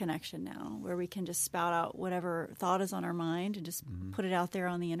think is connection now, where we can just spout out whatever thought is on our mind and just put it out there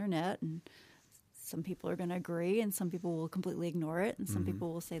on the internet, and some people are going to agree and some people will completely ignore it, and some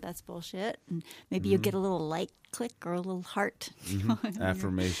people will say that's bullshit, and maybe you'll get a little like click or a little heart.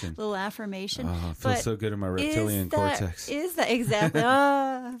 Affirmation. Little affirmation. Oh, it feels so good in my reptilian cortex. Is that exactly?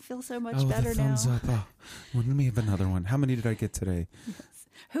 I feel so much better now. Thumbs up. Oh, well, let me have another one. How many did I get today? Yes.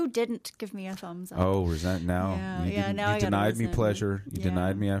 Who didn't give me a thumbs up? Oh, resent now. Now you denied me pleasure. You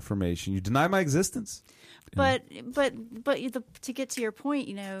denied me affirmation. You denied my existence. But to get to your point,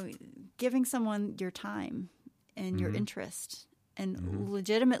 you know, giving someone your time and your interest and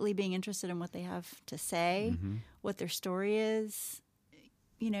legitimately being interested in what they have to say, what their story is,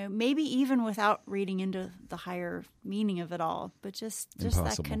 you know, maybe even without reading into the higher meaning of it all, but just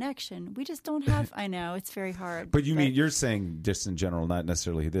that connection. We just don't have, I know, it's very hard. But you're saying just in general, not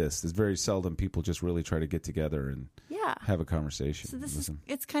necessarily this. There's very seldom people just really try to get together and have a conversation. So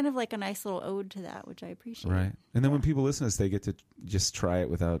it's kind of like a nice little ode to that, which I appreciate. Right. And then when people listen to this, they get to just try it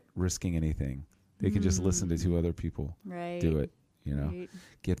without risking anything. They can just listen to two other people do it, you know,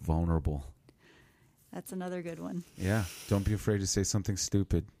 get vulnerable. That's another good one. Yeah. Don't be afraid to say something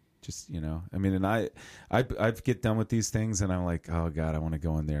stupid. Just, you know, I mean, and I get done with these things and I'm like, oh God, I want to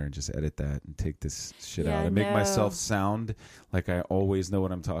go in there and just edit that and take this shit out and make myself sound like I always know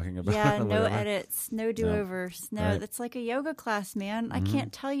what I'm talking about. Yeah, no edits, no do-overs. No, that's like a yoga class, man. I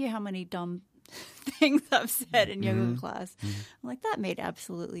can't tell you how many dumb things I've said in yoga class. I'm like, that made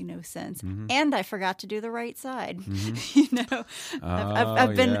absolutely no sense. And I forgot to do the right side. You know,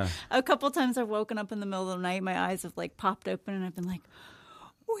 I've been a couple times I've woken up in the middle of the night, my eyes have like popped open and I've been like,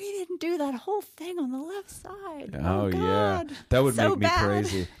 we didn't do that whole thing on the left side. Oh God. Yeah. That would make me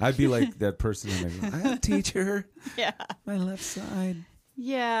crazy. I'd be like that person in the teacher. Yeah. My left side.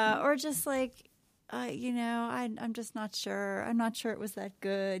 Yeah. Or just like, you know, I'm just not sure. I'm not sure it was that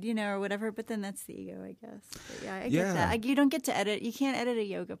good, you know, or whatever. But then that's the ego, I guess. But yeah, I get that. You don't get to edit. You can't edit a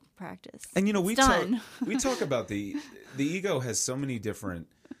yoga practice. And, you know, we talk about the ego has so many different,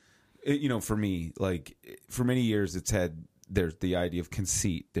 you know, for me, like for many years it's had, there's the idea of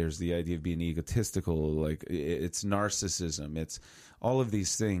conceit. There's the idea of being egotistical. Like it's narcissism. It's all of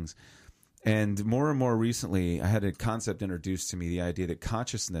these things. And more recently, I had a concept introduced to me, the idea that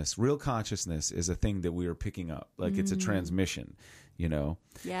consciousness, real consciousness, is a thing that we are picking up. Like it's a transmission, you know,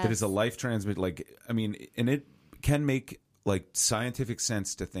 that is a life transmit. Like, I mean, and it can make like scientific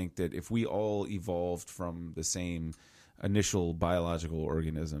sense to think that if we all evolved from the same initial biological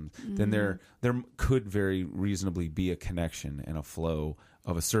organisms, then there could very reasonably be a connection and a flow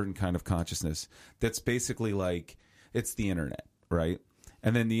of a certain kind of consciousness that's basically like it's the internet, right?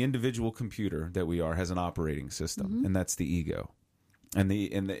 And then the individual computer that we are has an operating system, and that's the ego. And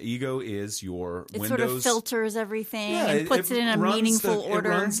the ego is your Windows. It sort of filters everything and puts it in a meaningful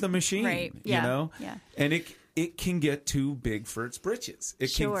order. It runs the machine, right? You know? Yeah. And it can get too big for its britches.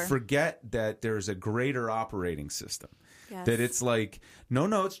 It can forget that there's a greater operating system. Yes. That it's like, no,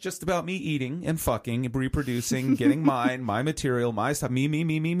 it's just about me eating and fucking and reproducing, getting my material, my stuff,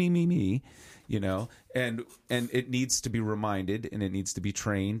 me, you know, and it needs to be reminded and it needs to be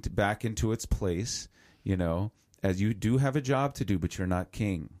trained back into its place, you know, as you do have a job to do, but you're not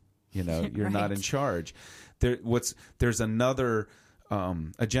king, you know, you're not in charge. There's another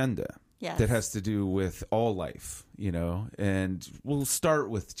agenda. Yes. that has to do with all life, and we'll start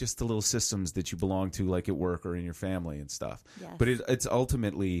with just the little systems that you belong to, like at work or in your family and stuff. Yes. But it's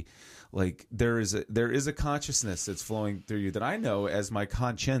ultimately like there is a consciousness that's flowing through you that I know as my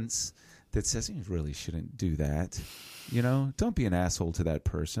conscience that says you really shouldn't do that. Don't be an asshole to that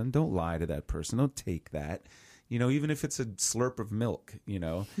person. Don't lie to that person. Don't take that. Even if it's a slurp of milk,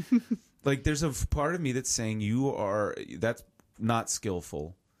 like there's a part of me that's saying that's not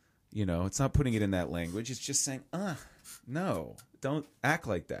skillful. It's not putting it in that language. It's just saying, no, don't act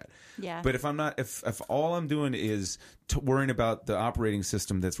like that. Yeah. But if all I'm doing is worrying about the operating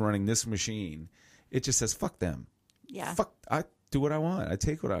system that's running this machine, it just says, fuck them. Yeah. Fuck, I do what I want. I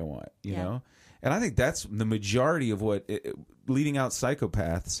take what I want, you know? And I think that's the majority of what, leading out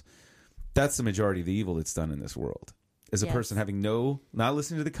psychopaths, that's the majority of the evil that's done in this world. As a person having not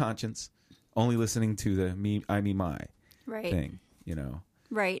listening to the conscience, only listening to the me, I, me, my thing,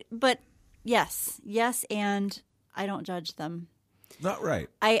 Right. But yes, and I don't judge them. Not right.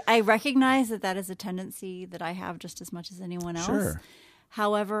 I recognize that is a tendency that I have just as much as anyone else. Sure.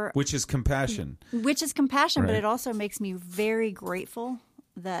 However, which is compassion. But it also makes me very grateful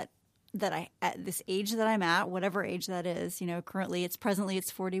that I, at this age that I'm at, whatever age that is, currently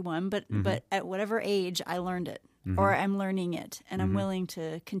it's 41, but at whatever age I learned it. Or I'm learning it, and I'm willing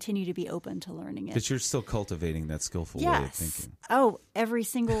to continue to be open to learning it. But you're still cultivating that skillful way of thinking. Oh, every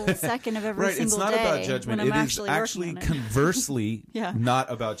single second of every single day. Right, it's not about judgment. It is actually conversely Yeah.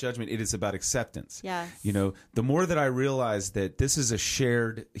 not about judgment. It is about acceptance. Yes. The more that I realize that this is a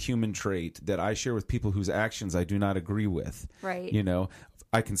shared human trait that I share with people whose actions I do not agree with. Right.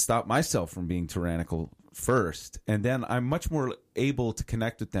 I can stop myself from being tyrannical first, and then I'm much more able to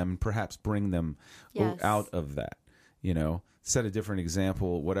connect with them and perhaps bring them out of that. Set a different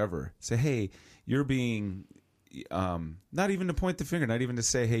example, whatever. Say, hey, you're being, not even to point the finger, not even to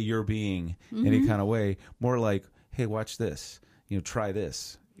say, hey, you're being any kind of way. More like, hey, watch this. Try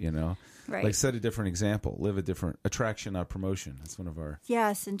this. Right. Like set a different example, live a different attraction, not promotion. That's one of our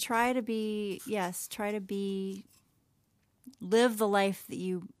and live the life that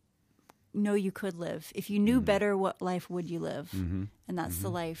you know you could live. If you knew better, what life would you live? And that's the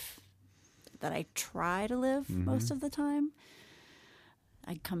life that I try to live most of the time.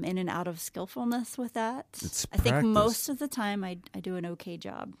 I come in and out of skillfulness with that. I think most of the time I do an okay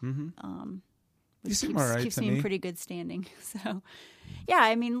job. You seem all right keeps to me me. in pretty good standing. So,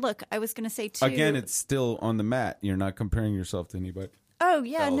 I mean, look, I was going to say too. Again, it's still on the mat. You're not comparing yourself to anybody. Oh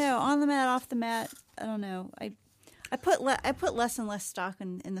yeah, no, on the mat, off the mat. I don't know. I put less and less stock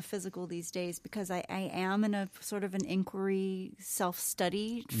in the physical these days because I am in a sort of an inquiry,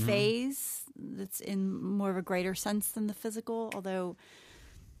 self-study phase that's in more of a greater sense than the physical. Although,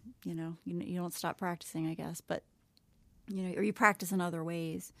 you don't stop practicing, I guess, but or you practice in other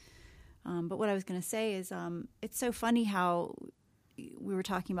ways. But what I was going to say is, it's so funny how we were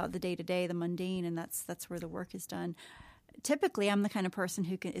talking about the day-to-day, the mundane, and that's where the work is done. Typically, I'm the kind of person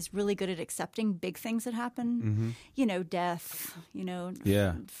who is really good at accepting big things that happen. Death,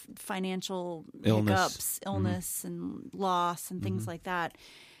 financial hiccups, illness, and loss, and things like that.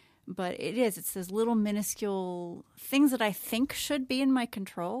 But it's those little minuscule things that I think should be in my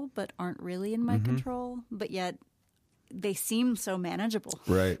control, but aren't really in my control. But yet, they seem so manageable.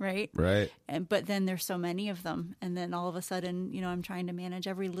 Right. But then there's so many of them. And then all of a sudden, I'm trying to manage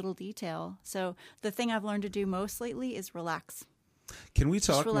every little detail. So the thing I've learned to do most lately is relax. Can we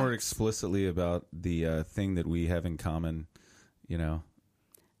talk more explicitly about the thing that we have in common,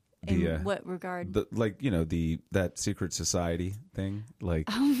 In what regard? That secret society thing? Like,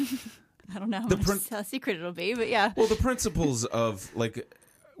 I don't know how secret it'll be, but yeah. Well, the principles of,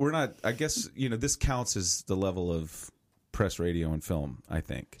 we're not, I guess, this counts as the level of press, radio, and film, I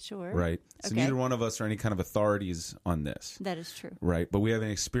think. Sure. Right? So neither one of us are any kind of authorities on this. That is true. Right? But we have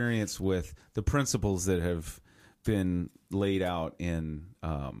an experience with the principles that have been laid out in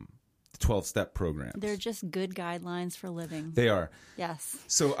 12-step programs. They're just good guidelines for living. They are. Yes.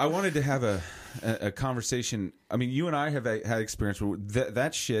 So I wanted to have a conversation. I mean, you and I have had experience where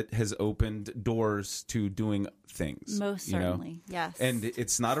that shit has opened doors to doing things. Most certainly, yes. And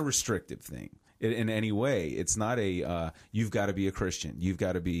it's not a restrictive thing in any way. It's not a you've got to be a Christian. You've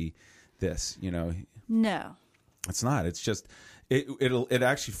got to be this. No. It's not. It's just it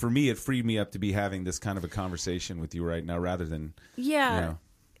actually, for me, it freed me up to be having this kind of a conversation with you right now rather than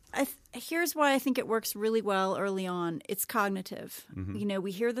Here's why I think it works really well early on. It's cognitive.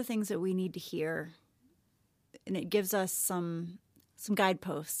 We hear the things that we need to hear, and it gives us some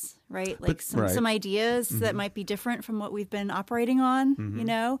guideposts, right? Like some ideas that might be different from what we've been operating on,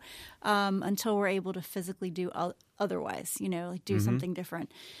 until we're able to physically do otherwise, do something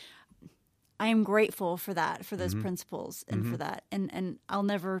different. I am grateful for that, for those principles and for that. And I'll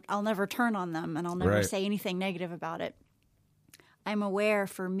never turn on them, and I'll never Right. say anything negative about it. I'm aware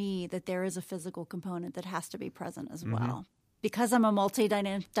for me that there is a physical component that has to be present as well. Because I'm a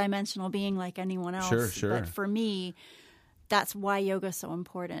multi-dimensional being like anyone else. Sure, sure. But for me, that's why yoga is so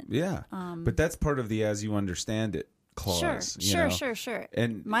important. Yeah. But that's part of the as you understand it clause. Sure.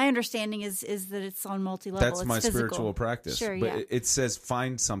 And my understanding is that it's on multi-level. that's it's my physical. spiritual practice. Sure, but yeah. it says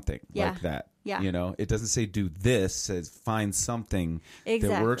find something Yeah. like that. Yeah. You know, it doesn't say do this, it says find something that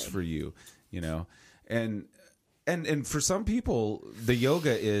Exactly. works for you, you know. And for some people the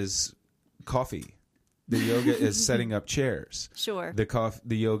yoga is coffee. The yoga is setting up chairs. Sure. The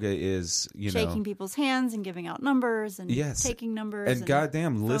yoga is, Shaking people's hands and giving out numbers and Yes. taking numbers. and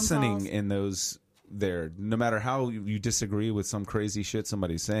goddamn phone listening calls. in those there, no matter how you disagree with some crazy shit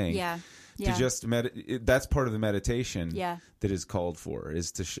somebody's saying. Yeah. To Yeah. just that's part of the meditation Yeah. that is called for,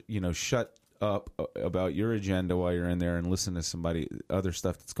 is to shut up about your agenda while you're in there and listen to somebody other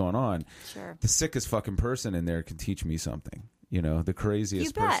stuff that's going on. Sure. The sickest fucking person in there can teach me something. You know, the craziest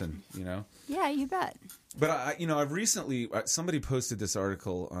You bet. person. You know. Yeah, you bet. But I've recently somebody posted this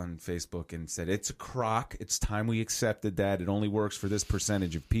article on Facebook and said it's a crock. It's time we accepted that it only works for this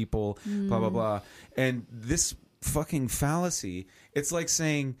percentage of people. Blah blah blah. And this fucking fallacy. It's like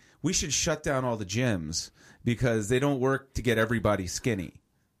saying we should shut down all the gyms because they don't work to get everybody skinny.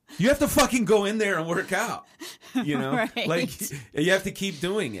 You have to fucking go in there and work out. You know, Right. like you have to keep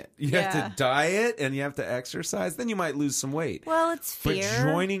doing it. You Yeah. have to diet and you have to exercise. Then you might lose some weight. Well, it's fear.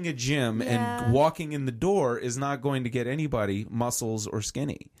 But joining a gym Yeah. and walking in the door is not going to get anybody muscles or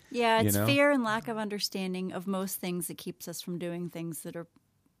skinny. Yeah, it's you know? fear and lack of understanding of most things that keeps us from doing things that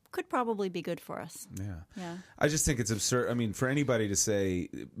could probably be good for us. Yeah. Yeah. I just think it's absurd. I mean, for anybody to say,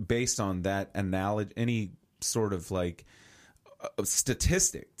 based on that analogy, any sort of like a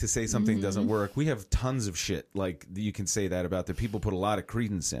statistic to say something doesn't work, we have tons of shit like you can say that about that people put a lot of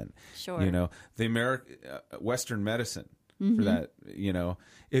credence in. Sure. You know, the Western medicine for that. You know,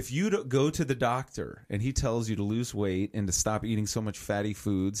 if you go to the doctor and he tells you to lose weight and to stop eating so much fatty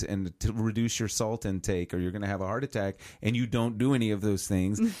foods and to reduce your salt intake or you're going to have a heart attack, and you don't do any of those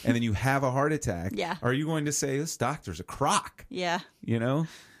things and then you have a heart attack, Yeah. are you going to say this doctor's a crock? Yeah. You know,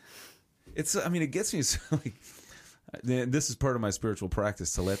 it gets me so, like, this is part of my spiritual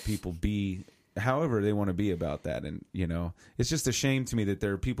practice, to let people be however they want to be about that. And, you know, it's just a shame to me that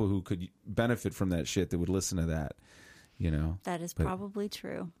there are people who could benefit from that shit that would listen to that, you know. That is probably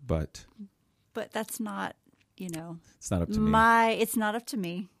true. But But that's not, it's not up to me. It's not up to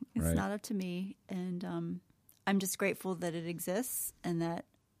me. It's Right. not up to me. And I'm just grateful that it exists and that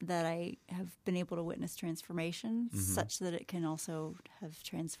I have been able to witness transformation such that it can also have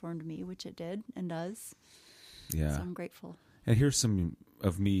transformed me, which it did and does. Yeah. So I'm grateful. And here's some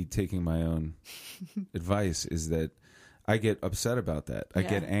of me taking my own advice, is that I get upset about that. I Yeah.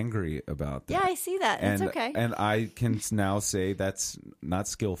 get angry about that. Yeah, I see that. And, It's okay. And I can now say that's not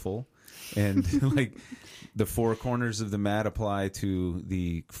skillful. And like the four corners of the mat apply to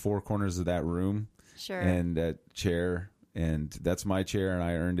the four corners of that room Sure. and that chair. And that's my chair and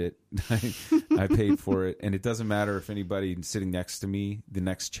I earned it. I paid for it. And it doesn't matter if anybody sitting next to me, the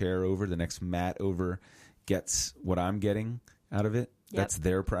next chair over, the next mat over, gets what I'm getting out of it. Yep. That's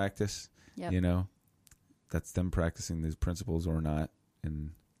their practice. Yep. You know, that's them practicing these principles or not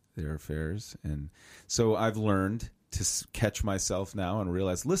in their affairs. And so I've learned to catch myself now and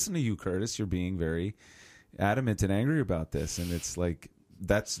realize, listen to you, Curtis, you're being very adamant and angry about this. And it's like,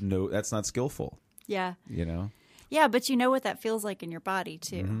 that's not skillful, Yeah. you know? Yeah, but you know what that feels like in your body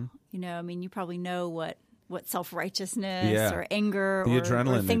too. Mm-hmm. You know, I mean, you probably know what self-righteousness Yeah. or anger The or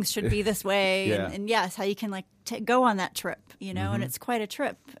adrenaline. things should be this way. Yeah. And yes, how you can like go on that trip, and it's quite a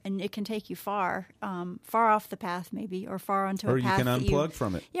trip and it can take you far off the path maybe, or far onto Or a you path can that unplug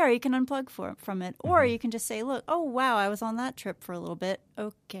from it. Yeah, or you can unplug from it. Or you can just say, look, oh, wow, I was on that trip for a little bit.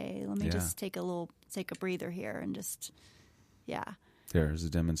 Okay, let me Yeah. just take a breather here and just, yeah. There's a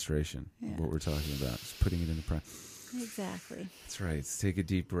demonstration Yeah. of what we're talking about. Just putting it into practice. Exactly. That's right. Let's take a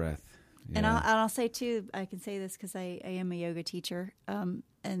deep breath. And Yeah. I'll say too, I can say this because I am a yoga teacher, and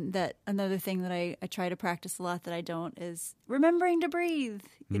that another thing that I try to practice a lot that I don't is remembering to breathe.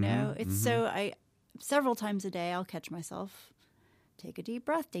 You know, it's so several times a day I'll catch myself, take a deep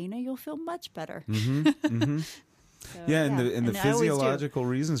breath, Dana, you'll feel much better. So, Yeah, and the I always do. physiological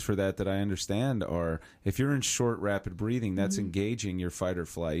reasons for that I understand are, if you're in short, rapid breathing, that's engaging your fight or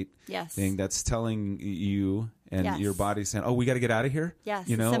flight Yes. thing. That's telling you and Yes. your body's saying, "Oh, we got to get out of here." Yes,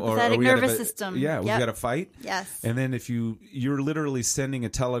 you know, sympathetic we gotta nervous system. Yeah, we Yep. got to fight. Yes. And then if you're literally sending a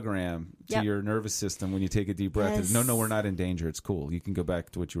telegram to Yep. your nervous system when you take a deep breath. Yes. No, we're not in danger. It's cool. You can go back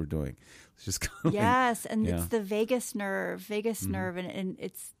to what you were doing. It's just going. Yes, and Yeah. it's the vagus nerve, and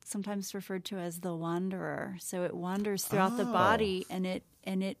it's sometimes referred to as the wanderer. So it wanders throughout the body, and it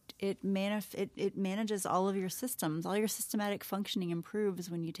manages all of your systems. All your systematic functioning improves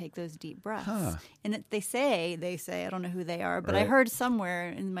when you take those deep breaths. Huh. And they say, I don't know who they are, but I Right. heard somewhere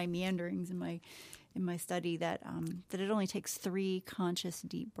in my meanderings in my study that it only takes 3 conscious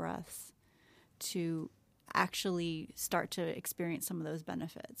deep breaths to actually start to experience some of those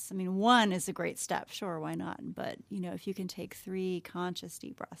benefits. I mean, 1 is a great step, sure, why not? But, if you can take 3 conscious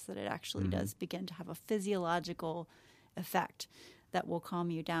deep breaths, that it actually does begin to have a physiological effect that will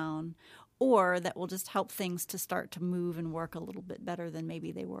calm you down, or that will just help things to start to move and work a little bit better than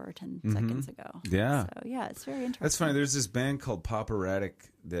maybe they were 10 seconds ago. Yeah. So, yeah, it's very interesting. That's funny. There's this band called Poperatic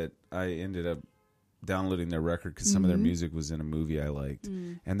that I ended up downloading their record because some of their music was in a movie I liked.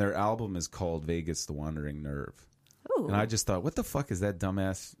 And their album is called Vegas, the Wandering Nerve. Ooh, And I just thought, what the fuck is that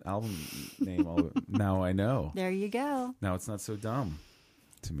dumbass album name? Now I know. there you go. Now it's not so dumb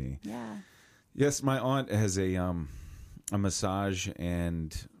to me. Yeah. Yes, my aunt has a massage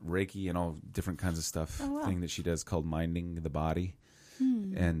and Reiki and all different kinds of stuff thing that she does called Minding the Body.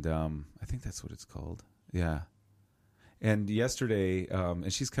 And I think that's what it's called. Yeah. And yesterday,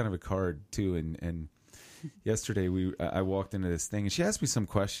 and she's kind of a card too, and yesterday I walked into this thing and she asked me some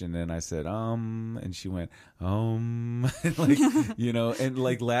question and I said, and she went, and like, and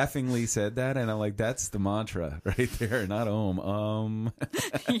like laughingly said that. And I'm like, that's the mantra right there. Not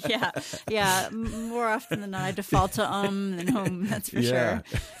Yeah. More often than not, I default to than home. That's for Yeah.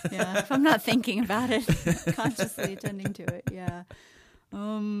 sure. Yeah. If I'm not thinking about it, consciously attending to it. Yeah.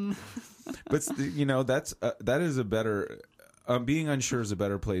 But that is a better, being unsure is a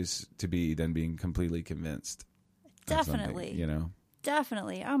better place to be than being completely convinced. of something, Definitely.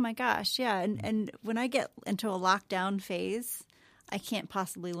 Definitely. Oh my gosh. Yeah. And when I get into a lockdown phase, I can't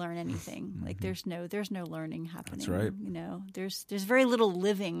possibly learn anything. Like there's no learning happening. That's right. There's very little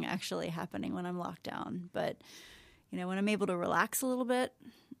living actually happening when I'm locked down. But when I'm able to relax a little bit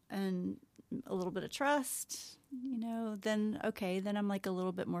and a little bit of trust, then I'm like a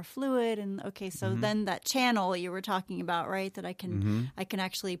little bit more fluid, and so then that channel you were talking about, right? That I can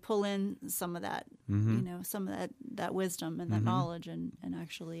actually pull in some of that, some of that wisdom and that knowledge, and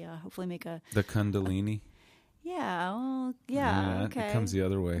actually hopefully make The Kundalini. Okay. It comes the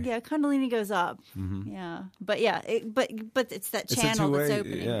other way. Yeah, Kundalini goes up. Yeah, but it's that It's a channel that's two-way,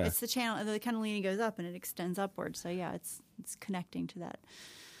 opening. yeah. It's the channel. The Kundalini goes up and it extends upward. So yeah, it's connecting to that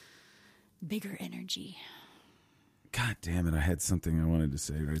bigger energy. God damn it! I had something I wanted to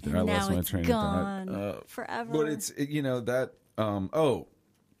say right there. And I lost now my it's train gone of thought. forever. But it's that.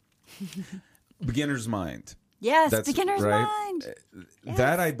 Beginner's mind. Yes, That's beginner's right. mind. Yes.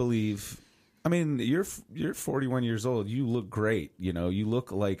 That I believe. I mean, you're 41 years old. You look great. You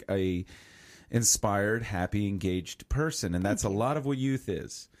look like a inspired, happy, engaged person, and that's a lot of what youth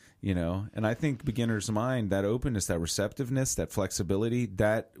is. And I think beginner's mind, that openness, that receptiveness, that flexibility,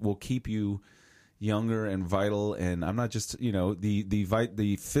 that will keep you younger and vital. And I'm not just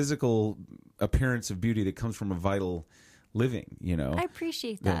the physical appearance of beauty that comes from a vital living. I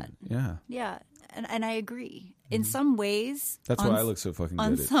appreciate that. Yeah. And I agree. In some ways, That's why I look so fucking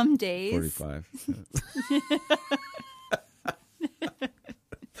on good some at days. 45.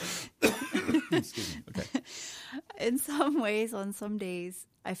 Excuse me. Okay. In some ways, on some days,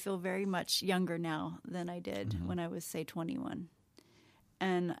 I feel very much younger now than I did when I was, say, 21.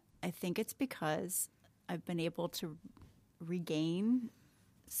 And I think it's because I've been able to regain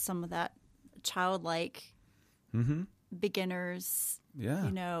some of that childlike beginners,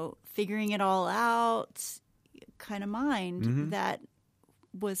 figuring it all out kind of mind that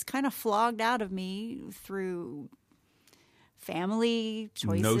was kind of flogged out of me through family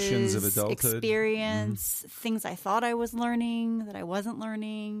choices, notions of adulthood, experience, things I thought I was learning that I wasn't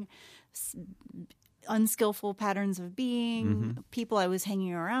learning, unskillful patterns of being, people I was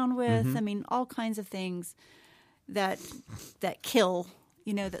hanging around with. I mean, all kinds of things that kill,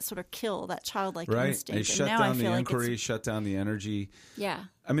 that sort of kill that childlike right. instinct. They shut now down I the feel inquiry, like shut down the energy. yeah.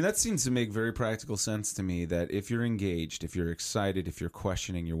 I mean, that seems to make very practical sense to me, that if you're engaged, if you're excited, if you're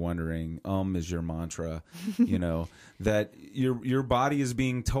questioning, you're wondering, is your mantra, that your body is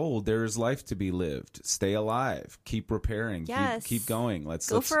being told there is life to be lived. Stay alive. Keep repairing. Yes. Keep going.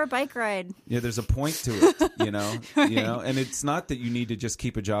 Go for a bike ride. Yeah, there's a point to it, and it's not that you need to just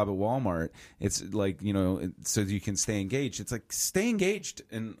keep a job at Walmart. It's like, so you can stay engaged. It's like, stay engaged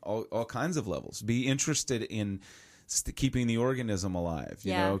in all kinds of levels. Be interested in keeping the organism alive,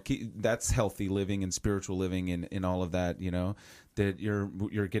 that's healthy living and spiritual living and all of that, that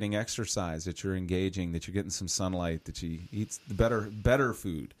you're getting exercise, that you're engaging, that you're getting some sunlight, that you eat the better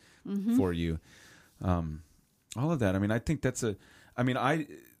food for you. All of that. I mean, I think that's a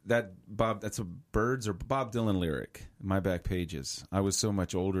Birds or Bob Dylan lyric, My Back Pages. I was so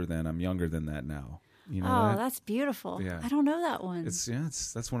much older then. I'm younger than that now. That's beautiful. Yeah. I don't know that one. That's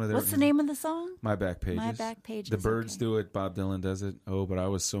one of their. What's the name of the song? My Back Pages. My Back Pages. The Birds do it. Bob Dylan does it. Oh, but I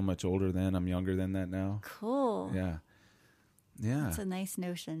was so much older then. I'm younger than that now. Cool. Yeah. That's a nice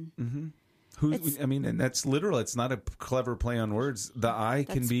notion. Mm-hmm. And that's literal. It's not a clever play on words. The I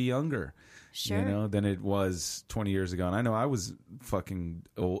can be younger, sure, than it was 20 years ago. And I know I was fucking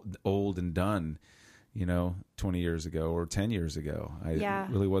old and done, 20 years ago or 10 years ago. I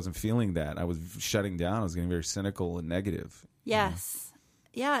really wasn't feeling that. I was shutting down. I was getting very cynical and negative. Yes.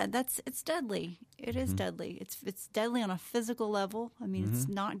 Yeah, it's deadly. It is deadly. It's deadly on a physical level. I mean, it's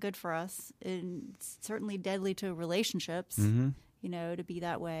not good for us. And it's certainly deadly to relationships, to be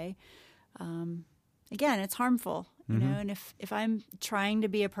that way. Again, it's harmful, and if I'm trying to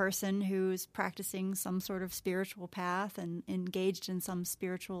be a person who's practicing some sort of spiritual path and engaged in some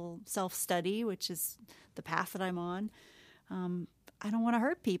spiritual self-study, which is the path that I'm on, I don't want to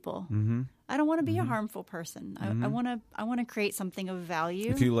hurt people. I don't want to be a harmful person. I want to create something of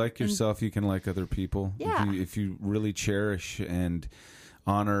value. If you like yourself, you can like other people. Yeah. If you really cherish and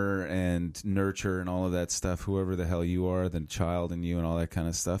honor and nurture and all of that stuff, whoever the hell you are, the child in you and all that kind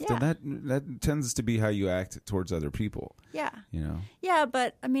of stuff, then that tends to be how you act towards other people. Yeah. Yeah,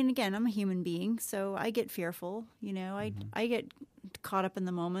 but I mean, again, I'm a human being, so I get fearful. I get caught up in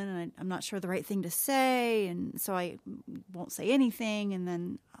the moment, and I'm not sure the right thing to say, and so I won't say anything, and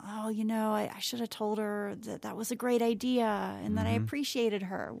then, I should have told her that was a great idea and that I appreciated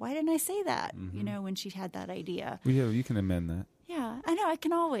her. Why didn't I say that, when she had that idea? Yeah, you can amend that. Yeah, I know. I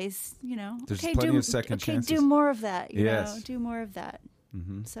can always, There's plenty of second chances. Do more of that. Yes. Do more of that.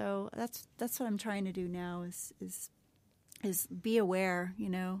 So that's what I'm trying to do now is be aware.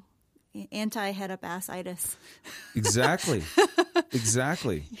 Anti-head up assitis. Exactly.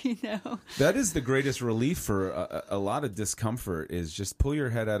 That is the greatest relief for a lot of discomfort, is just pull your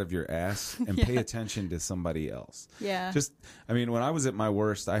head out of your ass and pay attention to somebody else. Yeah. When I was at my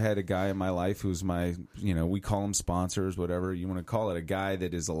worst, I had a guy in my life who's my, we call them sponsors, whatever you want to call it, a guy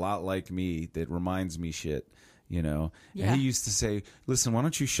that is a lot like me, that reminds me shit. And he used to say, listen, why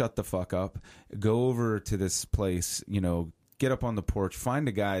don't you shut the fuck up, go over to this place, get up on the porch, find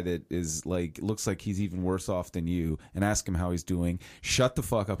a guy that is looks like he's even worse off than you, and ask him how he's doing. Shut the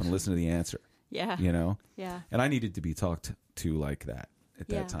fuck up and listen to the answer. Yeah. Yeah. And I needed to be talked to like that at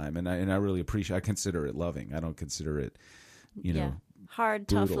that time. And I really I consider it loving. I don't consider it, hard,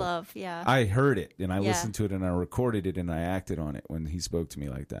 brutal. tough love. Yeah. I heard it and I listened to it and I recorded it and I acted on it when he spoke to me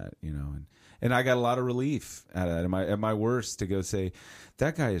like that, and I got a lot of relief out of that. At my worst, to go say,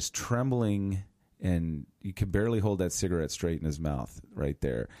 that guy is trembling and you can barely hold that cigarette straight in his mouth right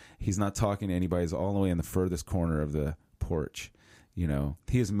there. He's not talking to anybody. He's all the way in the furthest corner of the porch.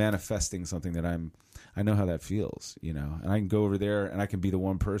 He is manifesting something that I know how that feels, and I can go over there and I can be the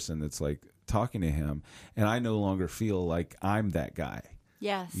one person that's like talking to him, and I no longer feel like I'm that guy.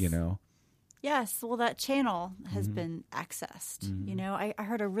 Yes. Yes. Well, that channel has been accessed. I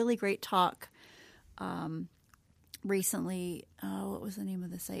heard a really great talk recently. What was the name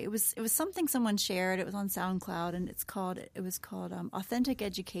of the site? It was something someone shared. It was on SoundCloud, and it was called Authentic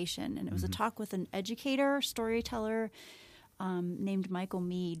Education, and it was a talk with an educator, storyteller named Michael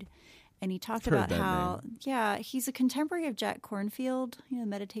Mead, and he talked about how he's a contemporary of Jack Kornfield, the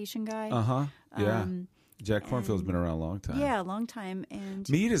meditation guy. Yeah. Jack Kornfield's been around a long time. Yeah, a long time. And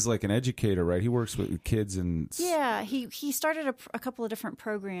Mead is like an educator, right? He works with kids and... Yeah, he started a couple of different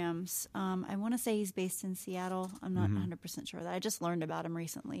programs. I want to say he's based in Seattle. I'm not 100% sure of that. I just learned about him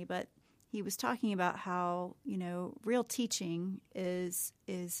recently. But he was talking about how, real teaching is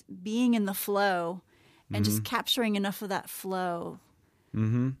being in the flow and just capturing enough of that flow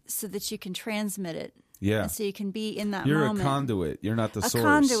so that you can transmit it. Yeah. And so you can be in that You're moment. You're a conduit. You're not the source. A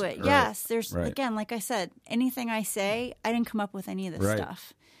conduit, right. yes. There's again, like I said, anything I say, I didn't come up with any of this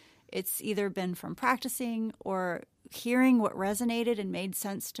stuff. It's either been from practicing or hearing what resonated and made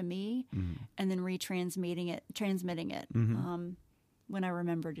sense to me, and then transmitting it when I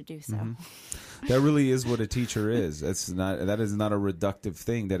remember to do so. That really is what a teacher is. That is not a reductive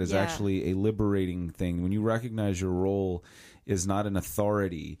thing. That is actually a liberating thing. When you recognize your role is not an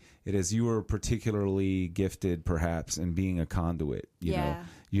authority, it is you are particularly gifted, perhaps, in being a conduit. You know,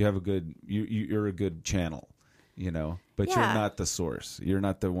 you have you're a good channel. You know, but you're not the source. You're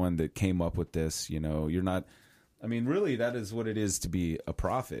not the one that came up with this. You know, you're not. I mean, really, that is what it is to be a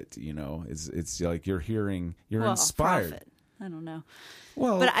prophet. You know, it's like you're inspired. Prophet. I don't know.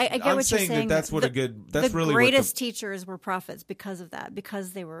 Well, but I get I'm what you're saying. That's what that's the really greatest teachers were prophets because of that,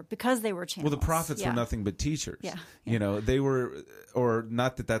 because they were channels. Well, the prophets were nothing but teachers. Yeah. You know, they were, or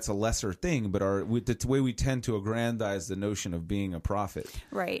not that that's a lesser thing, but the way we tend to aggrandize the notion of being a prophet,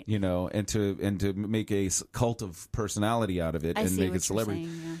 right? You know, and to make a cult of personality out of it and make it celebrity.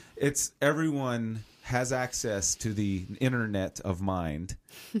 It's everyone has access to the internet of mind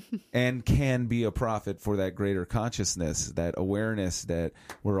and can be a prophet for that greater consciousness, that awareness that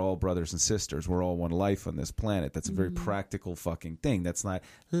we're all brothers and sisters. We're all one life on this planet. That's a very practical fucking thing. That's not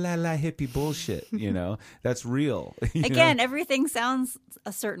la hippie bullshit, you know? That's real. Again, everything sounds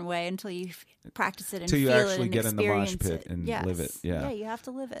a certain way until you practice it and feel it and Until you actually get in the mosh pit and live it. Yeah, you have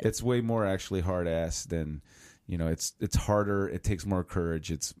to live it. It's way more actually hard ass than... You know, it's harder. It takes more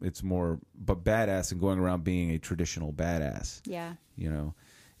courage. It's more, but badass and going around being a traditional badass. Yeah. You know,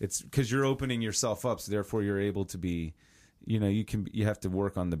 it's because you're opening yourself up, so therefore you're able to be. You know, you have to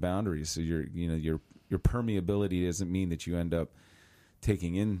work on the boundaries. So your permeability doesn't mean that you end up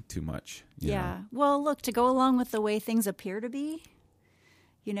taking in too much. You know? Well, look, to go along with the way things appear to be,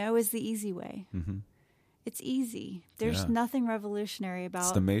 you know, is the easy way. Mm-hmm. It's easy. There's nothing revolutionary about.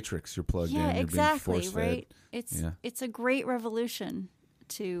 It's the Matrix. You're plugged in. Yeah, you're exactly. Being force-fed. Right. It's a great revolution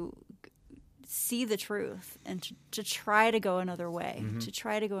to see the truth and to try to go another way. And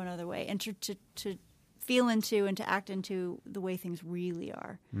to feel into and to act into the way things really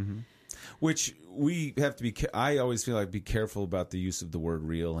are. Mm-hmm. Which we have to be. I always feel like be careful about the use of the word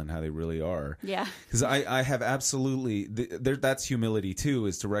 "real" and how they really are. Yeah, because I have absolutely. That's humility too,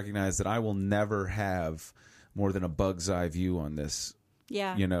 is to recognize that I will never have more than a bug's eye view on this.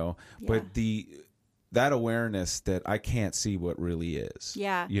 Yeah, you know. Yeah. But that awareness that I can't see what really is.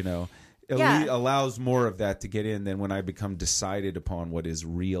 Yeah, you know. It allows more of that to get in than when I become decided upon what is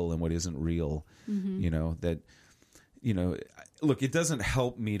real and what isn't real. Mm-hmm. You know that. You know, look, it doesn't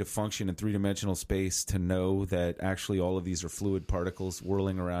help me to function in three-dimensional space to know that actually all of these are fluid particles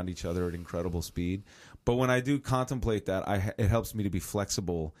whirling around each other at incredible speed. But when I do contemplate that, it helps me to be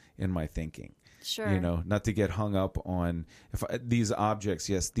flexible in my thinking. Sure. You know, not to get hung up on these objects.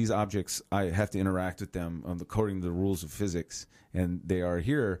 Yes, these objects, I have to interact with them according to the rules of physics, and they are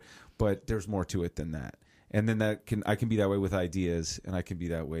here, but there's more to it than that. And then I can be that way with ideas, and I can be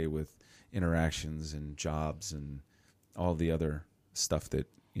that way with interactions and jobs and all the other stuff that,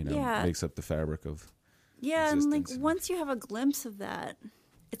 you know, makes up the fabric of existence. And like once you have a glimpse of that,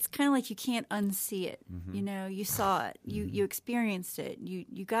 it's kind of like you can't unsee it. Mm-hmm. You know, you saw it, you experienced it,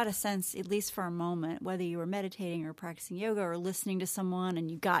 you got a sense, at least for a moment, whether you were meditating or practicing yoga or listening to someone, and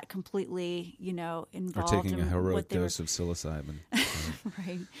you got completely, you know, involved. Or taking a heroic dose of psilocybin.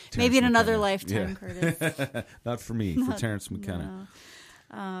 Right. Maybe in another lifetime, Curtis. Not for me, for Terence McKenna.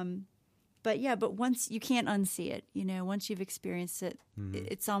 No. But once you can't unsee it, you know, once you've experienced it,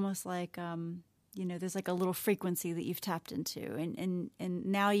 it's almost like, you know, there's like a little frequency that you've tapped into, and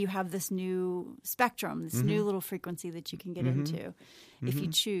now you have this new spectrum, this new little frequency that you can get into if you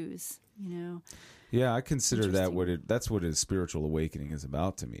choose, you know. Yeah, I consider that's what a spiritual awakening is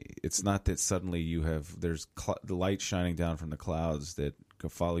about to me. It's not that suddenly there's the light shining down from the clouds that go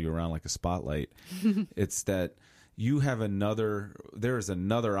follow you around like a spotlight. It's that there is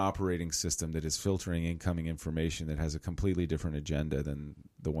another operating system that is filtering incoming information that has a completely different agenda than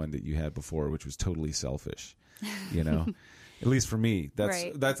the one that you had before, which was totally selfish, you know. At least for me,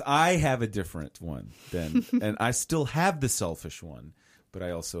 I have a different one and I still have the selfish one, but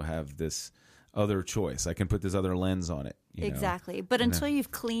I also have this other choice. I can put this other lens on it. Exactly. But until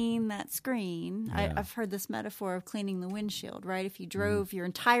you've cleaned that screen, I've heard this metaphor of cleaning the windshield, right? If you drove your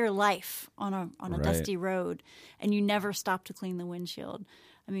entire life on a dusty road and you never stopped to clean the windshield,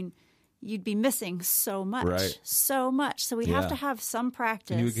 I mean, you'd be missing so much, so much. So we have to have some practice.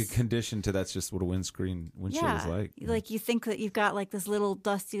 And you would get conditioned to that's just what a windshield is like. Like you think that you've got like this little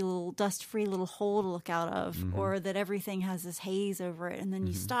dust-free little hole to look out of, or that everything has this haze over it, and then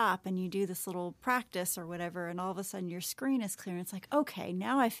you stop and you do this little practice or whatever, and all of a sudden your screen is clear, and it's like, okay,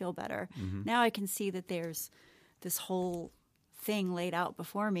 now I feel better. Now I can see that there's this whole thing laid out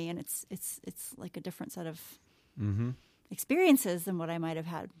before me, and it's like a different set of experiences than what I might have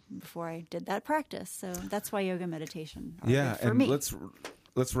had before I did that practice. So that's why yoga meditation are good for and me.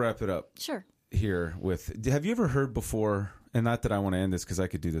 let's wrap it up. Sure. Here with, have you ever heard before, and not that I want to end this because I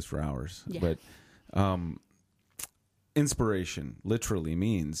could do this for hours, but inspiration literally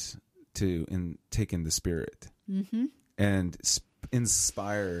means to take in the spirit. And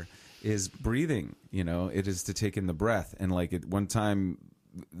inspire is breathing, it is to take in the breath. And like at one time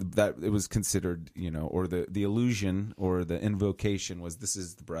that it was considered, or the illusion or the invocation was, this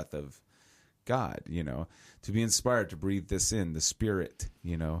is the breath of God, to be inspired to breathe this in, the spirit,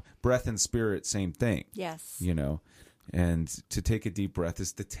 breath and spirit, same thing. Yes. And to take a deep breath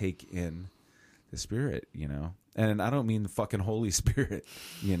is to take in the spirit, and I don't mean the fucking Holy Spirit,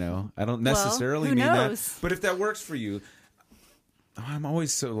 I don't necessarily who mean knows? that, but if that works for you, I'm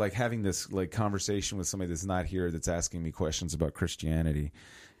always so like having this like conversation with somebody that's not here, that's asking me questions about Christianity.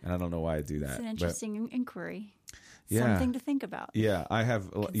 And I don't know why I do that. It's an interesting inquiry. Yeah. Something to think about. Yeah, I have.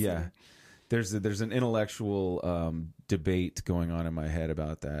 Consider. Yeah, there's an intellectual debate going on in my head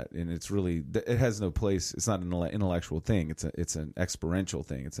about that, and it's really, it has no place. It's not an intellectual thing. It's an experiential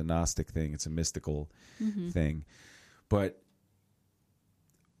thing. It's a Gnostic thing. It's a mystical thing. But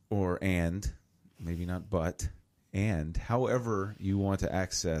maybe not but. And however you want to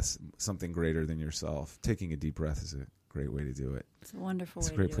access something greater than yourself, taking a deep breath is a great way to do it. It's a wonderful way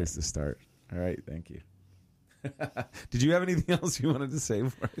It's a great place to start. All right. Thank you. Did you have anything else you wanted to say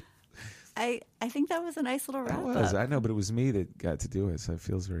before I think that was a nice little wrap up. I know, but it was me that got to do it, so it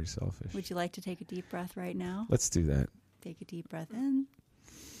feels very selfish. Would you like to take a deep breath right now? Let's do that. Take a deep breath in.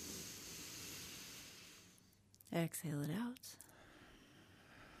 Exhale it out.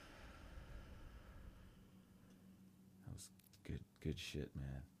 Good shit,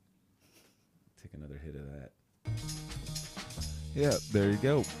 man. Take another hit of that. Yeah, there you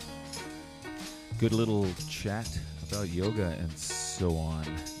go. Good little chat about yoga and so on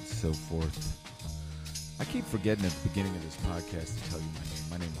and so forth. I keep forgetting at the beginning of this podcast to tell you my name.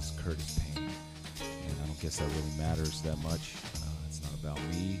 My name is Curtis Payne, and I don't guess that really matters that much. It's not about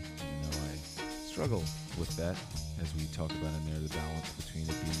me, even though I struggle with that, as we talk about in there, the balance between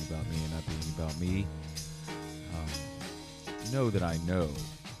it being about me and not being about me. Know that I know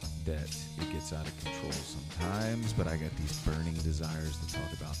that it gets out of control sometimes, but I got these burning desires to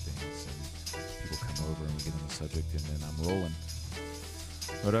talk about things, and people come over and we get on the subject, and then I'm rolling.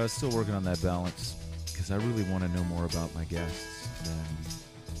 But I was still working on that balance because I really want to know more about my guests than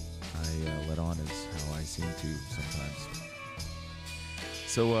I let on as how I seem to sometimes.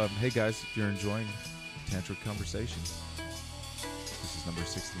 So, hey guys, if you're enjoying Tantric Conversations, this is number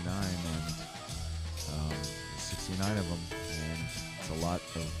 69, and 69 of them, and it's a lot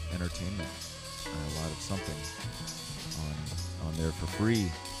of entertainment and a lot of something on there for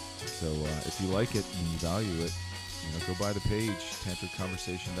free. So if you like it and you value it, go by the page,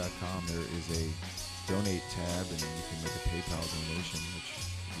 tantricconversation.com. There is a donate tab, and you can make a PayPal donation, which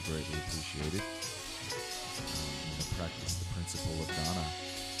would be greatly appreciated. Practice the principle of dana,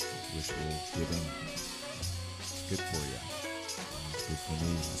 which will giving. It's good for you. It's good for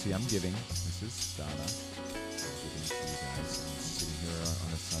me. See, I'm giving. This is dana. Giving to you guys. I'm sitting here on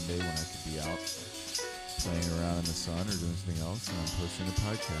a Sunday when I could be out playing around in the sun or doing something else, and I'm posting a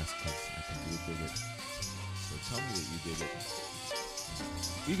podcast because I think you would dig it. So tell me that you dig it.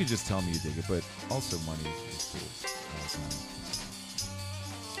 You can just tell me you dig it, but also money is cool.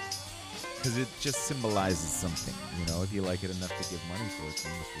 Because it just symbolizes something. If you like it enough to give money for it, you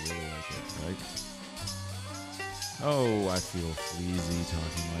must really like it, right? Oh, I feel sleazy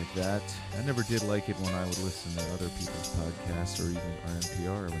talking like that. I never did like it when I would listen to other people's podcasts or even our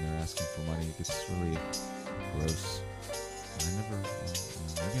NPR when they're asking for money. It gets really gross.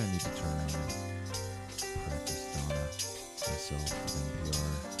 Maybe I need to turn around and practice dana myself with NPR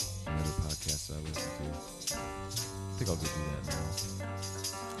and other podcasts I listen to. I think I'll go do that now.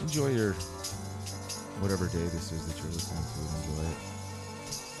 Enjoy your whatever day this is that you're listening to. Enjoy it.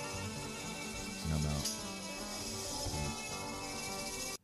 And I'm out.